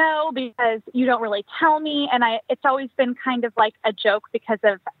never know because you don't really tell me. And it's always been kind of like a joke because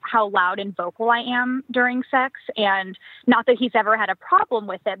of how loud and vocal I am during sex. And not that he's ever had a problem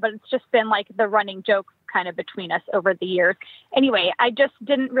with it, but it's just been the running joke kind of between us over the years. Anyway, I just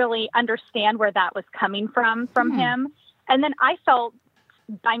didn't really understand where that was coming from him. And then I felt,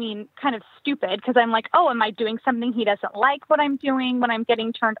 kind of stupid because I'm like, oh, am I doing something he doesn't like what I'm doing when I'm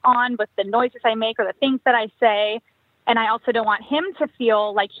getting turned on with the noises I make or the things that I say? And I also don't want him to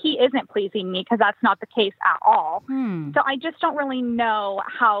feel like he isn't pleasing me because that's not the case at all. So I just don't really know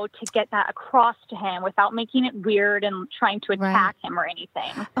how to get that across to him without making it weird and trying to attack him or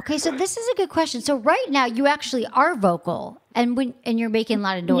anything. Okay, so this is a good question. So right now you actually are vocal and you're making a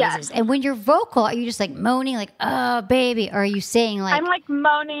lot of noises. Yes. And when you're vocal, are you just moaning oh, baby? Or are you saying I'm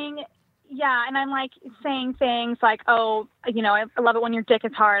moaning. Yeah, and I'm saying things oh, I love it when your dick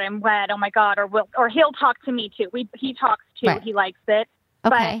is hard. I'm wet. Oh my God. Or he'll talk to me too. He talks too. Right. He likes it.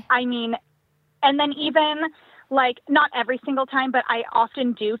 Okay. But and then even not every single time, but I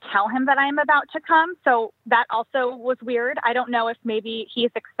often do tell him that I'm about to come. So that also was weird. I don't know if maybe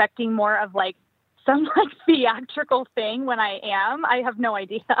he's expecting more of some theatrical thing when I am. I have no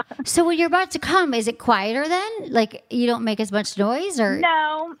idea. So when you're about to come, is it quieter then? You don't make as much noise or?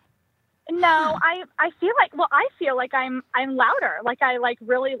 No, I feel like I'm louder. I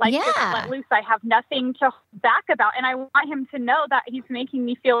really like to let loose. I have nothing to back about, and I want him to know that he's making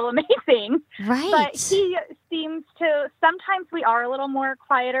me feel amazing. Right. But he seems to. Sometimes we are a little more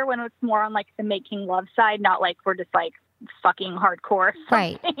quieter when it's more on the making love side, not we're just fucking hardcore.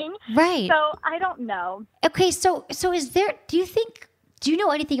 Right. Right. So I don't know. Okay. So is there? Do you know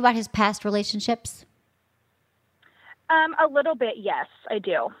anything about his past relationships? A little bit, yes, I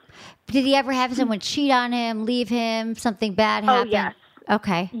do. Did he ever have someone cheat on him, leave him, something bad happen? Oh, yes.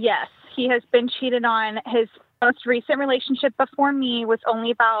 Okay. Yes, he has been cheated on. His most recent relationship before me was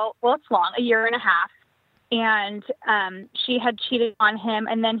only about, it's long, 1.5 years. And she had cheated on him.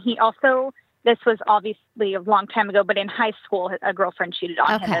 And then he also, this was obviously a long time ago, but in high school, a girlfriend cheated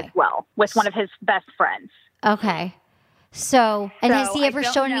on him as well with one of his best friends. Okay. So has he ever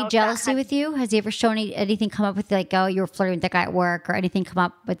shown any jealousy with you? Has he ever shown anything come up with oh, you were flirting with that guy at work or anything come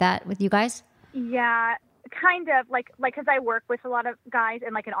up with that with you guys? Yeah, kind of because I work with a lot of guys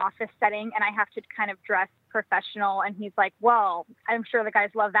in an office setting and I have to kind of dress professional. And he's like, well, I'm sure the guys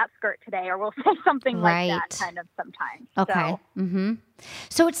love that skirt today, or we'll say something like that kind of sometimes. Okay. So,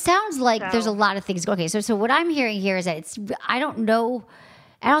 so it sounds like there's a lot of things. Okay. So what I'm hearing here is that I don't know.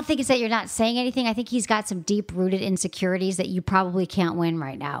 I don't think it's that you're not saying anything. I think he's got some deep-rooted insecurities that you probably can't win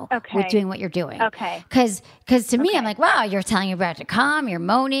right now with doing what you're doing. Okay. Because to me, I'm like, wow, you're telling him about to come, you're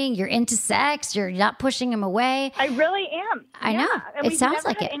moaning, you're into sex, you're not pushing him away. I really am. I know. And it sounds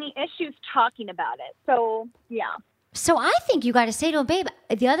like it. Any issues talking about it. So, yeah. So I think you got to say to him, babe,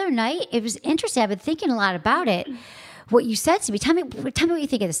 the other night, it was interesting. I've been thinking a lot about it. What you said to me, tell me what you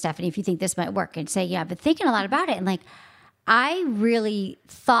think of this, Stephanie, if you think this might work. And say, yeah, I've been thinking a lot about it. And I really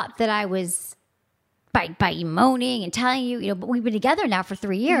thought that I was by moaning and telling you, but we've been together now for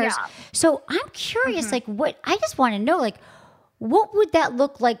 3 years. Yeah. So I'm curious, what I just want to know, what would that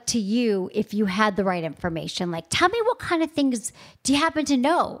look like to you if you had the right information? Tell me what kind of things do you happen to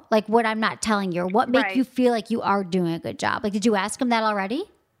know? What I'm not telling you, or what make you feel like you are doing a good job? Did you ask him that already?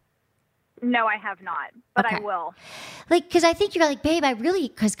 No, I have not. but Okay. I will. Like, because I think you're like, babe,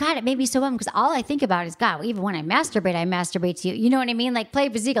 because God, it made me so bummed because all I think about is God. Even when I masturbate to you. You know what I mean? Like, play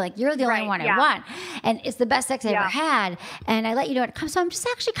Bazika, like, you're the only one I want. And it's the best sex I ever had. And I let you know it comes. So I'm just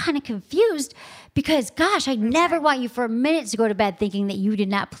actually kind of confused because, gosh, I never want you for a minute to go to bed thinking that you did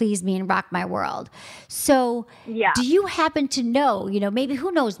not please me and rock my world. So do you happen to know, maybe,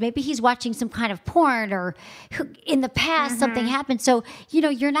 who knows, maybe he's watching some kind of porn or in the past something happened. So,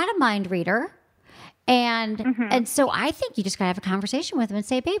 you're not a mind reader. And so I think you just got to have a conversation with him and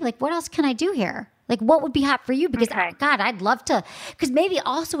say, babe, like, what else can I do here? Like, what would be hot for you? Because, God, I'd love to. Because maybe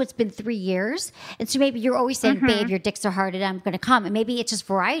also it's been 3 years. And so maybe you're always saying, babe, your dicks are hard and I'm going to come. And maybe it's just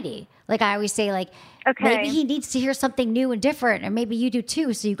variety. Like I always say, like, maybe he needs to hear something new and different. Or maybe you do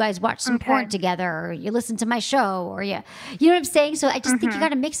too. So you guys watch some porn together or you listen to my show or you know what I'm saying? So I just think you got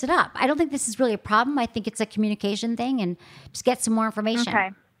to mix it up. I don't think this is really a problem. I think it's a communication thing and just get some more information. Okay.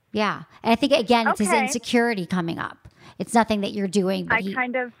 Yeah. And I think, again, it's his insecurity coming up. It's nothing that you're doing. But I did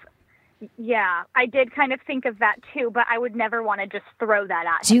kind of think of that too, but I would never want to just throw that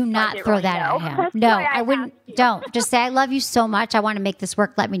at him. Do not throw that at him. No, I wouldn't. Don't. Just say, I love you so much. I want to make this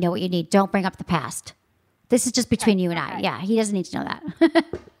work. Let me know what you need. Don't bring up the past. This is just between you and I. Yeah, he doesn't need to know that.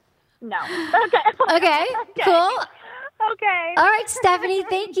 No. Okay, cool. Okay. All right, Stephanie,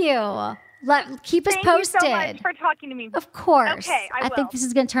 thank you. Keep us posted. Thank you so much for talking to me. Of course. Okay, I will. think this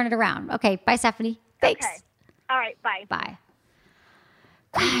is going to turn it around. Okay, bye, Stephanie. Thanks. Okay. All right, bye. Bye.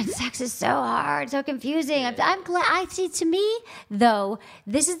 God, sex is so hard, so confusing. I'm glad. To me, though,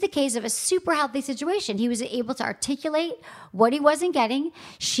 this is the case of a super healthy situation. He was able to articulate what he wasn't getting.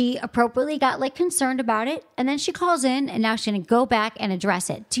 She appropriately got concerned about it. And then she calls in and now she's going to go back and address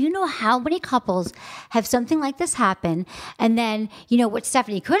it. Do you know how many couples have something like this happen? And then, what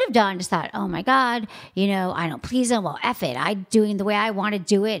Stephanie could have done is thought, oh my God, I don't please him. Well, F it. I'm doing the way I want to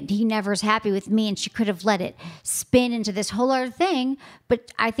do it. He never is happy with me. And she could have let it spin into this whole other thing. But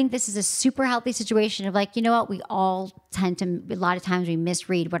I think this is a super healthy situation of what? We all tend to, a lot of times we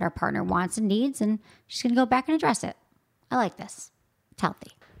misread what our partner wants and needs. And she's going to go back and address it. I like this. It's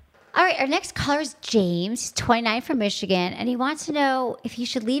healthy. All right, our next caller is James. He's 29 from Michigan, and he wants to know if he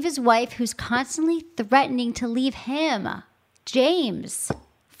should leave his wife who's constantly threatening to leave him. James,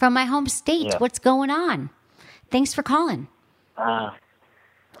 from my home state, what's going on? Thanks for calling. How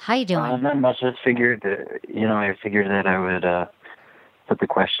you doing? Not much. I figured that I would put the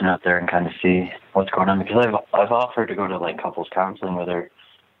question out there and kind of see what's going on, because I've offered to go to couples counseling with her,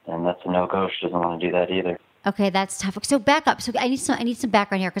 and that's a no-go. She doesn't want to do that either. Okay, that's tough. So back up. So I need some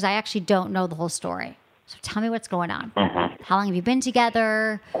background here because I actually don't know the whole story. So tell me what's going on. How long have you been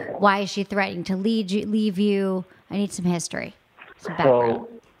together? Why is she threatening to leave you? I need some history, some background.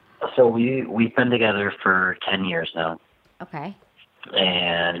 So we've been together for 10 years now. Okay.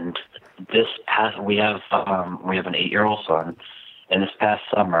 And we have an 8-year-old son. And this past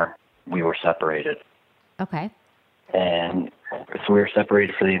summer we were separated. Okay. And so we were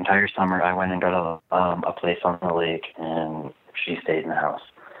separated for the entire summer. I went and got a place on the lake, and she stayed in the house.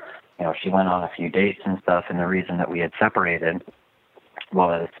 She went on a few dates and stuff, and the reason that we had separated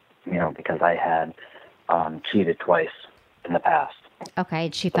was, because I had cheated twice in the past. Okay,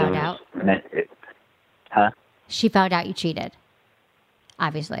 and she found out? Huh? She found out you cheated,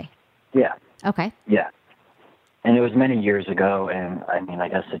 obviously. Yeah. Okay. Yeah. And it was many years ago, and, I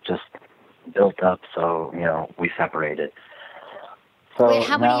guess it just built up, so, we separated. So wait,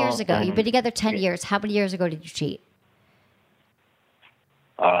 how many years ago? You've been together 10 years. How many years ago did you cheat?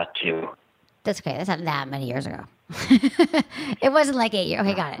 2. That's okay. That's not that many years ago. It wasn't 8 years.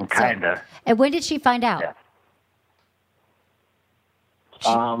 Okay, got it. Kind of. And when did she find out?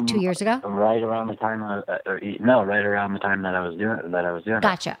 Yeah. 2 years ago? Right around the time right around the time that I was doing it.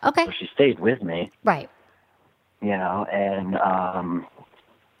 Gotcha. Okay. So she stayed with me. Right. And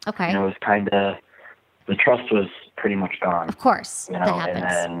okay. It was kind of, the trust was pretty much gone. Of course, that happens.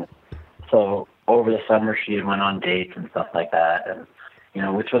 And then, so over the summer, she had went on dates and stuff like that,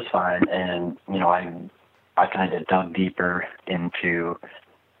 and which was fine. And I kind of dug deeper into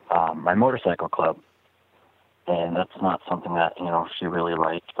my motorcycle club, and that's not something that she really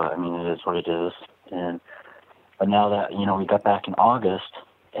liked. But it is what it is. But now that we got back in August,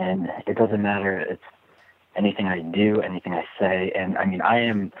 and it doesn't matter. It's anything I do, anything I say, and I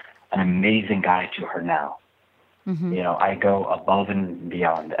am an amazing guy to her now. Mm-hmm. I go above and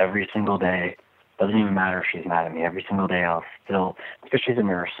beyond every single day. Doesn't even matter if she's mad at me. Every single day I'll still, because she's a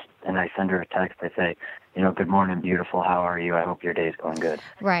nurse, and I send her a text. I say, good morning, beautiful. How are you? I hope your day's going good.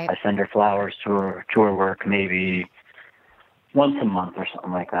 Right. I send her flowers to her work maybe once a month or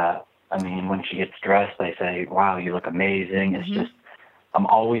something like that. When she gets dressed, I say, wow, you look amazing. Mm-hmm. It's just, I'm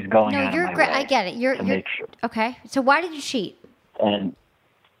always going No, out of you're my great. way I get it. You're make sure. okay. So why did you cheat? And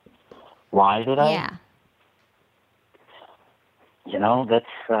why did I? Yeah. You know, that's,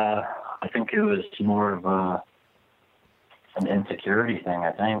 I think it was more of an insecurity thing,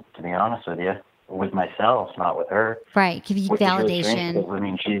 I think, to be honest with you. With myself, not with her. Right. Give you Which is really strange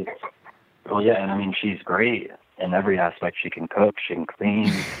validation. because, I mean, she's great in every aspect. She can cook, she can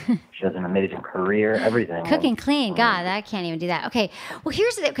clean, she has an amazing career, everything. Cook and clean. God, I can't even do that. Okay. Well,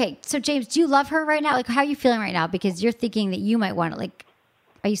 okay. So, James, do you love her right now? Like, how are you feeling right now? Because you're thinking that you might want to, like,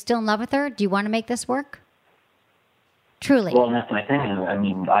 are you still in love with her? Do you want to make this work? Truly. Well, that's my thing. I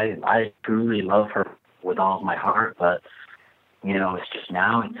mean, I truly love her with all of my heart, but, you know, it's just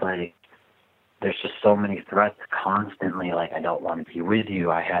now it's like, there's just so many threats constantly, like, I don't want to be with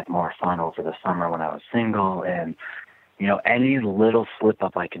you. I had more fun over the summer when I was single, and, you know, any little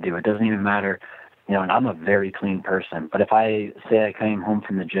slip-up I could do, it doesn't even matter, you know, and I'm a very clean person, but if I say I came home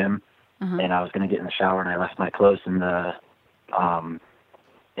from the gym and I was going to get in the shower and I left my clothes in the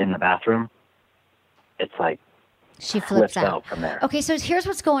bathroom, it's like, she flips out from there. Okay, so here's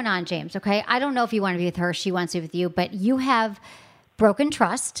what's going on, James, okay? I don't know if you want to be with her, she wants to be with you, but you have broken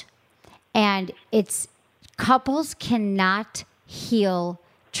trust. And couples cannot heal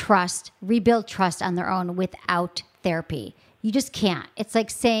trust, rebuild trust on their own without therapy. You just can't. It's like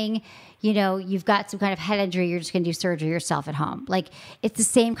saying, you know, you've got some kind of head injury, you're just going to do surgery yourself at home. Like, it's the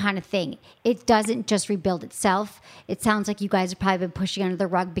same kind of thing. It doesn't just rebuild itself. It sounds like you guys have probably been pushing under the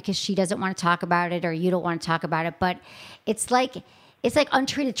rug because she doesn't want to talk about it or you don't want to talk about it. But it's like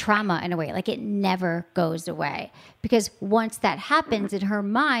untreated trauma in a way. Like, it never goes away. Because once that happens in her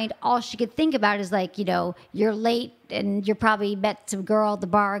mind, all she could think about is like, you know, you're late and you're probably met some girl at the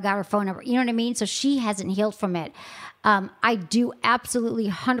bar, got her phone number. You know what I mean? So she hasn't healed from it. I do absolutely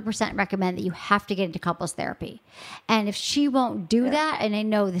 100% recommend that you have to get into couples therapy. And if she won't do that, and I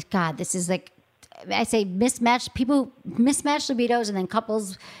know that, God, this is like, I say mismatched libidos, and then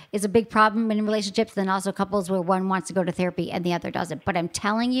couples is a big problem in relationships. Then also couples where one wants to go to therapy and the other doesn't. But I'm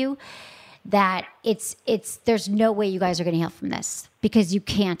telling you that there's no way you guys are going to heal from this because you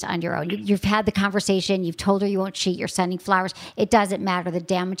can't on your own. You've had the conversation. You've told her you won't cheat. You're sending flowers. It doesn't matter. The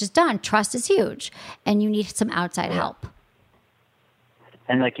damage is done. Trust is huge, and you need some outside help.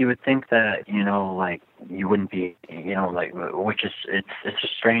 And like you would think that, you know, like you wouldn't be, you know, like, which is, it's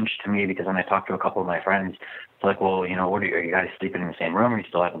just strange to me because when I talk to a couple of my friends, it's like, well, you know, are you guys sleeping in the same room? Are you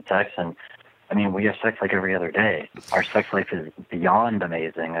still having sex? And I mean, we have sex like every other day. Our sex life is beyond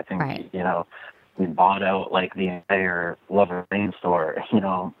amazing. I think, you know, we bought out like the entire Lover Lane store, you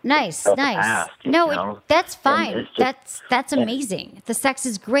know. Nice. Past, that's fine. That's amazing. The sex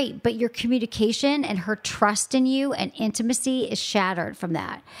is great, but your communication and her trust in you and intimacy is shattered from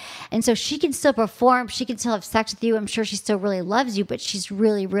that. And so she can still perform. She can still have sex with you. I'm sure she still really loves you, but she's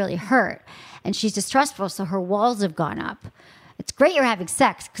really, really hurt. And she's distrustful, so her walls have gone up. It's great you're having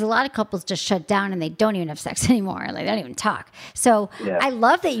sex because a lot of couples just shut down and they don't even have sex anymore. Like, they don't even talk. So I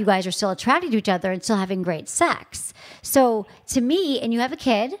love that you guys are still attracted to each other and still having great sex. So to me, and you have a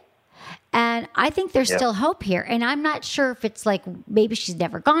kid, and I think there's still hope here. And I'm not sure if it's like maybe she's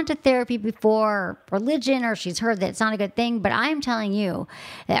never gone to therapy before, or religion, or she's heard that it's not a good thing. But I'm telling you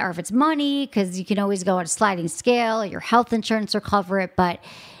that, or if it's money, because you can always go on a sliding scale, or your health insurance will cover it. But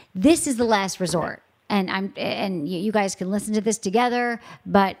this is the last resort. And you guys can listen to this together,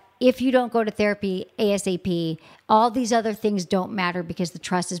 but if you don't go to therapy ASAP, all these other things don't matter because the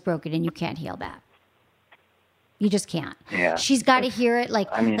trust is broken and you can't heal that. You just can't. Yeah. She's got to hear it. Like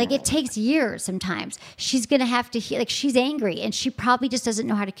it takes years sometimes. She's going to have to hear, like, she's angry and she probably just doesn't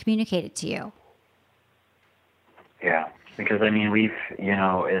know how to communicate it to you. Yeah. Because I mean,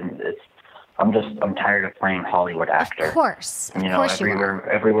 I'm tired of playing Hollywood actor. Of course. You know,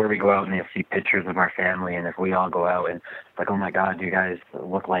 everywhere we go out and you'll see pictures of our family, and if we all go out and it's like, oh my God, you guys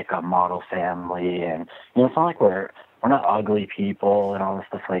look like a model family, and you know, it's not like we're not ugly people and all this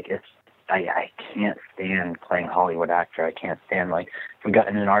stuff. Like, I can't stand playing Hollywood actor. I can't stand, like, we got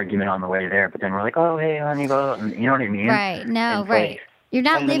in an argument on the way there, but then we're like, oh hey, honey, go out, and you know what I mean? Right. No, right. Like, you're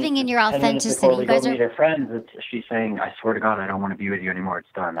not living in your authenticity. And then before we go meet her friends, she's saying, I swear to God, I don't want to be with you anymore. It's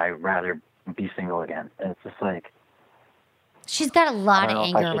done. I'd rather be single again. And it's just like, she's got a lot of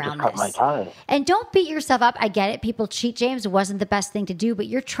anger around this. And don't beat yourself up. I get it. People cheat, James. It wasn't the best thing to do, but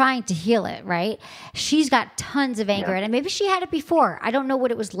you're trying to heal it, right? She's got tons of anger, and maybe she had it before. I don't know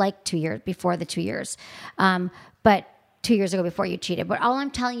what it was like 2 years before the 2 years. But 2 years ago before you cheated. But all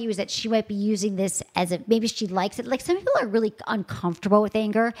I'm telling you is that she might be using this as maybe she likes it. Like some people are really uncomfortable with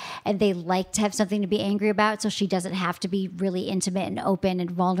anger and they like to have something to be angry about. So she doesn't have to be really intimate and open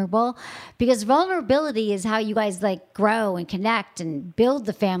and vulnerable, because vulnerability is how you guys like grow and connect and build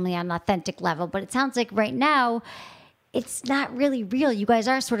the family on an authentic level. But it sounds like right now, it's not really real. You guys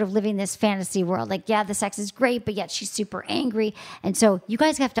are sort of living this fantasy world. Like, yeah, the sex is great, but yet she's super angry. And so you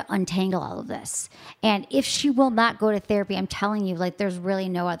guys have to untangle all of this. And if she will not go to therapy, I'm telling you, like, there's really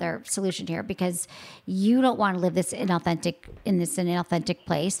no other solution here, because you don't want to live this inauthentic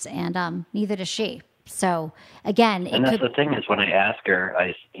place, and neither does she. So again, and that's the thing is when I ask her,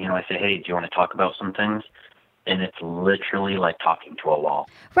 I say, hey, do you want to talk about some things? And it's literally like talking to a wall.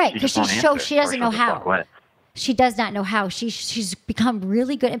 Right, because she doesn't know how. She does not know how. She's become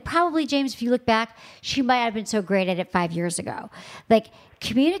really good. And probably, James, if you look back, she might have been so great at it 5 years ago. Like,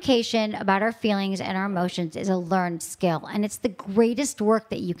 communication about our feelings and our emotions is a learned skill. And it's the greatest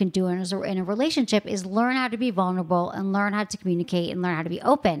work that you can do in a relationship is learn how to be vulnerable and learn how to communicate and learn how to be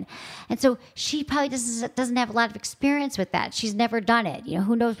open. And so she probably doesn't have a lot of experience with that. She's never done it. You know,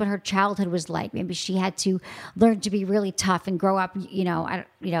 who knows what her childhood was like. Maybe she had to learn to be really tough and grow up,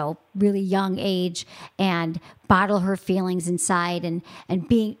 really young age and bottle her feelings inside, and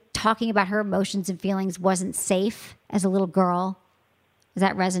talking about her emotions and feelings wasn't safe as a little girl. Does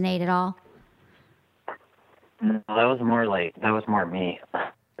that resonate at all? No, that was more me.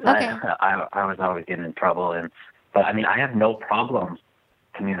 Okay. I was always getting in trouble, but I mean, I have no problem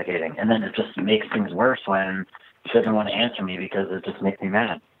communicating, and then it just makes things worse when she doesn't want to answer me because it just makes me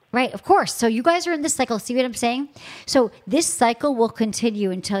mad. Right, of course. So you guys are in this cycle. See what I'm saying? So this cycle will continue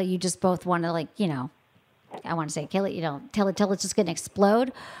until you just both want to, I want to say kill it, till it's just going to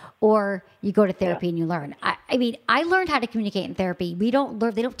explode, or you go to therapy and you learn. I mean, I learned how to communicate in therapy. They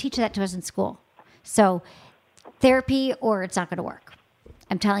don't teach that to us in school. So therapy, or it's not going to work.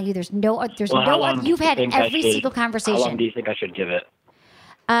 I'm telling you, you've had every single conversation. How long do you think I should give it?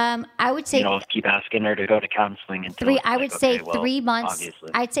 I would say keep asking her to go to counseling until 3 months. Obviously.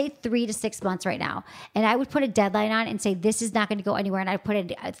 I'd say 3 to 6 months right now, and I would put a deadline on it and say this is not going to go anywhere. And I put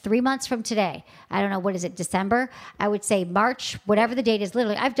it 3 months from today. I don't know, what is it, December? I would say March, whatever the date is.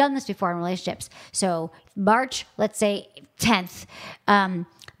 Literally, I've done this before in relationships. So March, let's say 10th.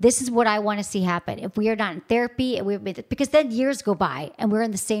 This is what I want to see happen. If we are not in therapy, because then years go by and we're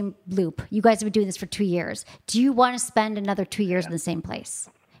in the same loop. You guys have been doing this for 2 years. Do you want to spend another 2 years in the same place?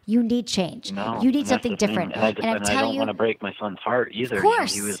 You need change. No, you need something different. And I don't want to break my son's heart either. Of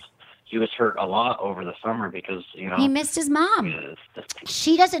course. He was hurt a lot over the summer because, he missed his mom.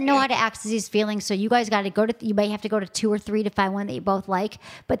 She doesn't know how to access these feelings, so you guys got to you may have to go to 2 or 3 to find one that you both like,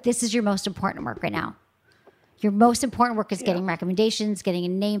 but this is your most important work right now. Your most important work is getting recommendations, getting a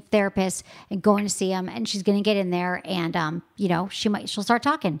named therapist, and going to see him. And she's going to get in there, and she'll start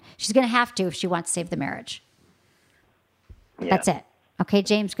talking. She's going to have to if she wants to save the marriage. Yeah. That's it. Okay,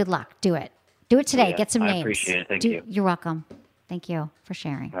 James. Good luck. Do it. Do it today. Get some names. I appreciate it. Thank you. You're welcome. Thank you for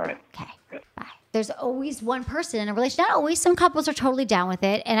sharing. All right. Okay. Good. Bye. There's always one person in a relationship. Not always. Some couples are totally down with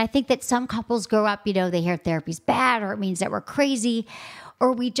it, and I think that some couples grow up. They hear therapy's bad, or it means that we're crazy.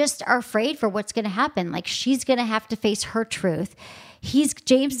 Or we just are afraid for what's going to happen. Like, she's going to have to face her truth.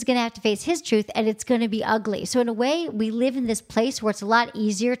 James is going to have to face his truth, and it's going to be ugly. So in a way, we live in this place where it's a lot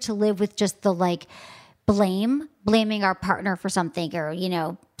easier to live with just the blaming our partner for something, or,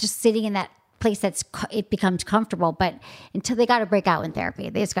 just sitting in that place it becomes comfortable. But until they got to break out in therapy,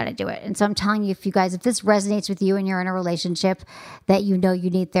 they just got to do it. And so I'm telling you, if this resonates with you and you're in a relationship that you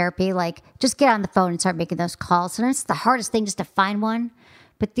need therapy, just get on the phone and start making those calls. Sometimes it's the hardest thing just to find one.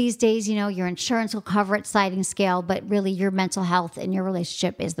 But these days, your insurance will cover it, sliding scale, but really your mental health and your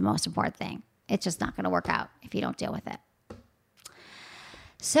relationship is the most important thing. It's just not going to work out if you don't deal with it.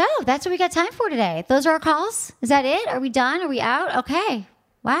 So that's what we got time for today. Those are our calls. Is that it? Are we done? Are we out? Okay.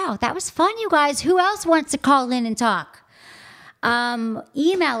 Wow, that was fun, you guys. Who else wants to call in and talk?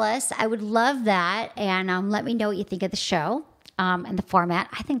 Email us. I would love that. And let me know what you think of the show. And the format.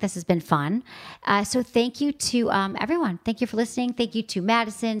 I think this has been fun. So thank you to everyone. Thank you for listening. Thank you to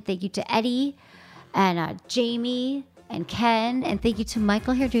Madison. Thank you to Eddie and Jamie and Ken. And thank you to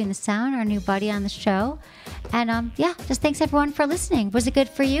Michael here doing the sound, our new buddy on the show. And just thanks everyone for listening. Was it good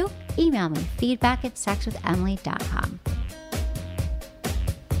for you? Email me, feedback@sexwithemily.com.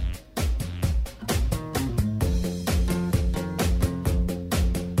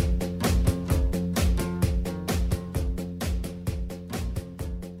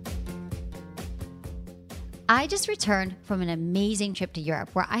 I just returned from an amazing trip to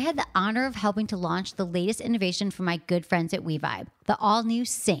Europe where I had the honor of helping to launch the latest innovation for my good friends at WeVibe, the all-new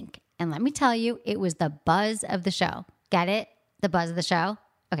Sync. And let me tell you, it was the buzz of the show. Get it? The buzz of the show?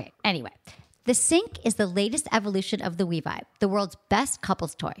 Okay, anyway. The Sync is the latest evolution of the WeVibe, the world's best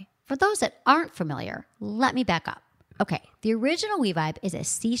couples toy. For those that aren't familiar, let me back up. Okay, the original WeVibe is a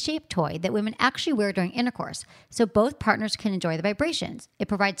C-shaped toy that women actually wear during intercourse, so both partners can enjoy the vibrations. It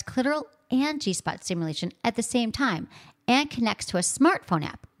provides clitoral and G-spot stimulation at the same time and connects to a smartphone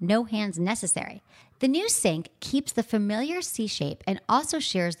app, no hands necessary. The new Sync keeps the familiar C-shape and also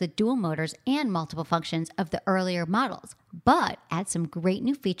shares the dual motors and multiple functions of the earlier models, but adds some great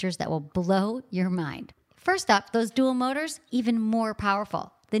new features that will blow your mind. First up, those dual motors, even more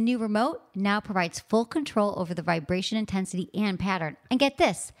powerful. The new remote now provides full control over the vibration intensity and pattern. And get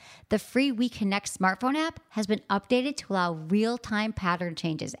this, the free WeConnect smartphone app has been updated to allow real-time pattern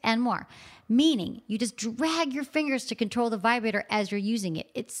changes and more, meaning you just drag your fingers to control the vibrator as you're using it.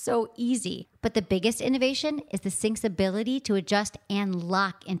 It's so easy. But the biggest innovation is the Sync's ability to adjust and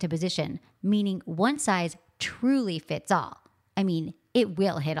lock into position, meaning one size truly fits all. I mean, it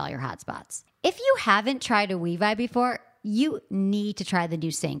will hit all your hot spots. If you haven't tried a WeVibe before, you need to try the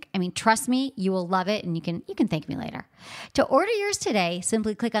new Sync. I mean, trust me, you will love it, and you can thank me later. To order yours today,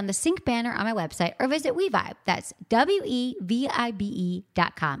 simply click on the Sync banner on my website or visit WeVibe. That's WeVibe.com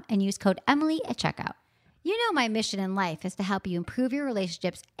and use code Emily at checkout. You know my mission in life is to help you improve your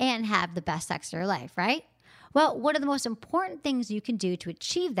relationships and have the best sex of your life, right? Well, one of the most important things you can do to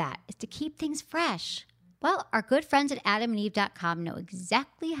achieve that is to keep things fresh. Well, our good friends at AdamandEve.com know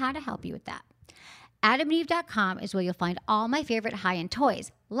exactly how to help you with that. AdamandEve.com is where you'll find all my favorite high-end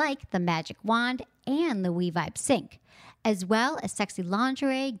toys, like the Magic Wand and the WeVibe Sync, as well as sexy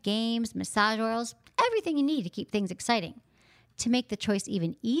lingerie, games, massage oils, everything you need to keep things exciting. To make the choice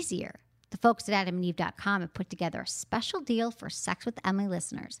even easier, the folks at AdamandEve.com have put together a special deal for Sex with Emily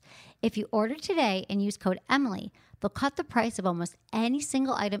listeners. If you order today and use code Emily, they'll cut the price of almost any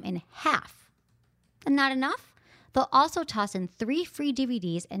single item in half. And not enough? They'll also toss in 3 free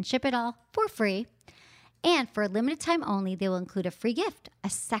DVDs and ship it all for free. And for a limited time only, they will include a free gift,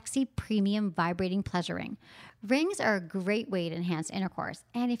 a sexy premium vibrating pleasure ring. Rings are a great way to enhance intercourse.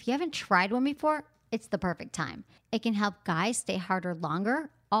 And if you haven't tried one before, it's the perfect time. It can help guys stay harder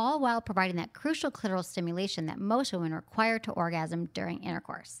longer, all while providing that crucial clitoral stimulation that most women require to orgasm during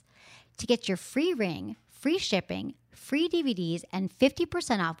intercourse. To get your free ring, free shipping, free DVDs, and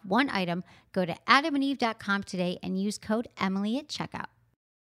 50% off one item, go to adamandeve.com today and use code Emily at checkout.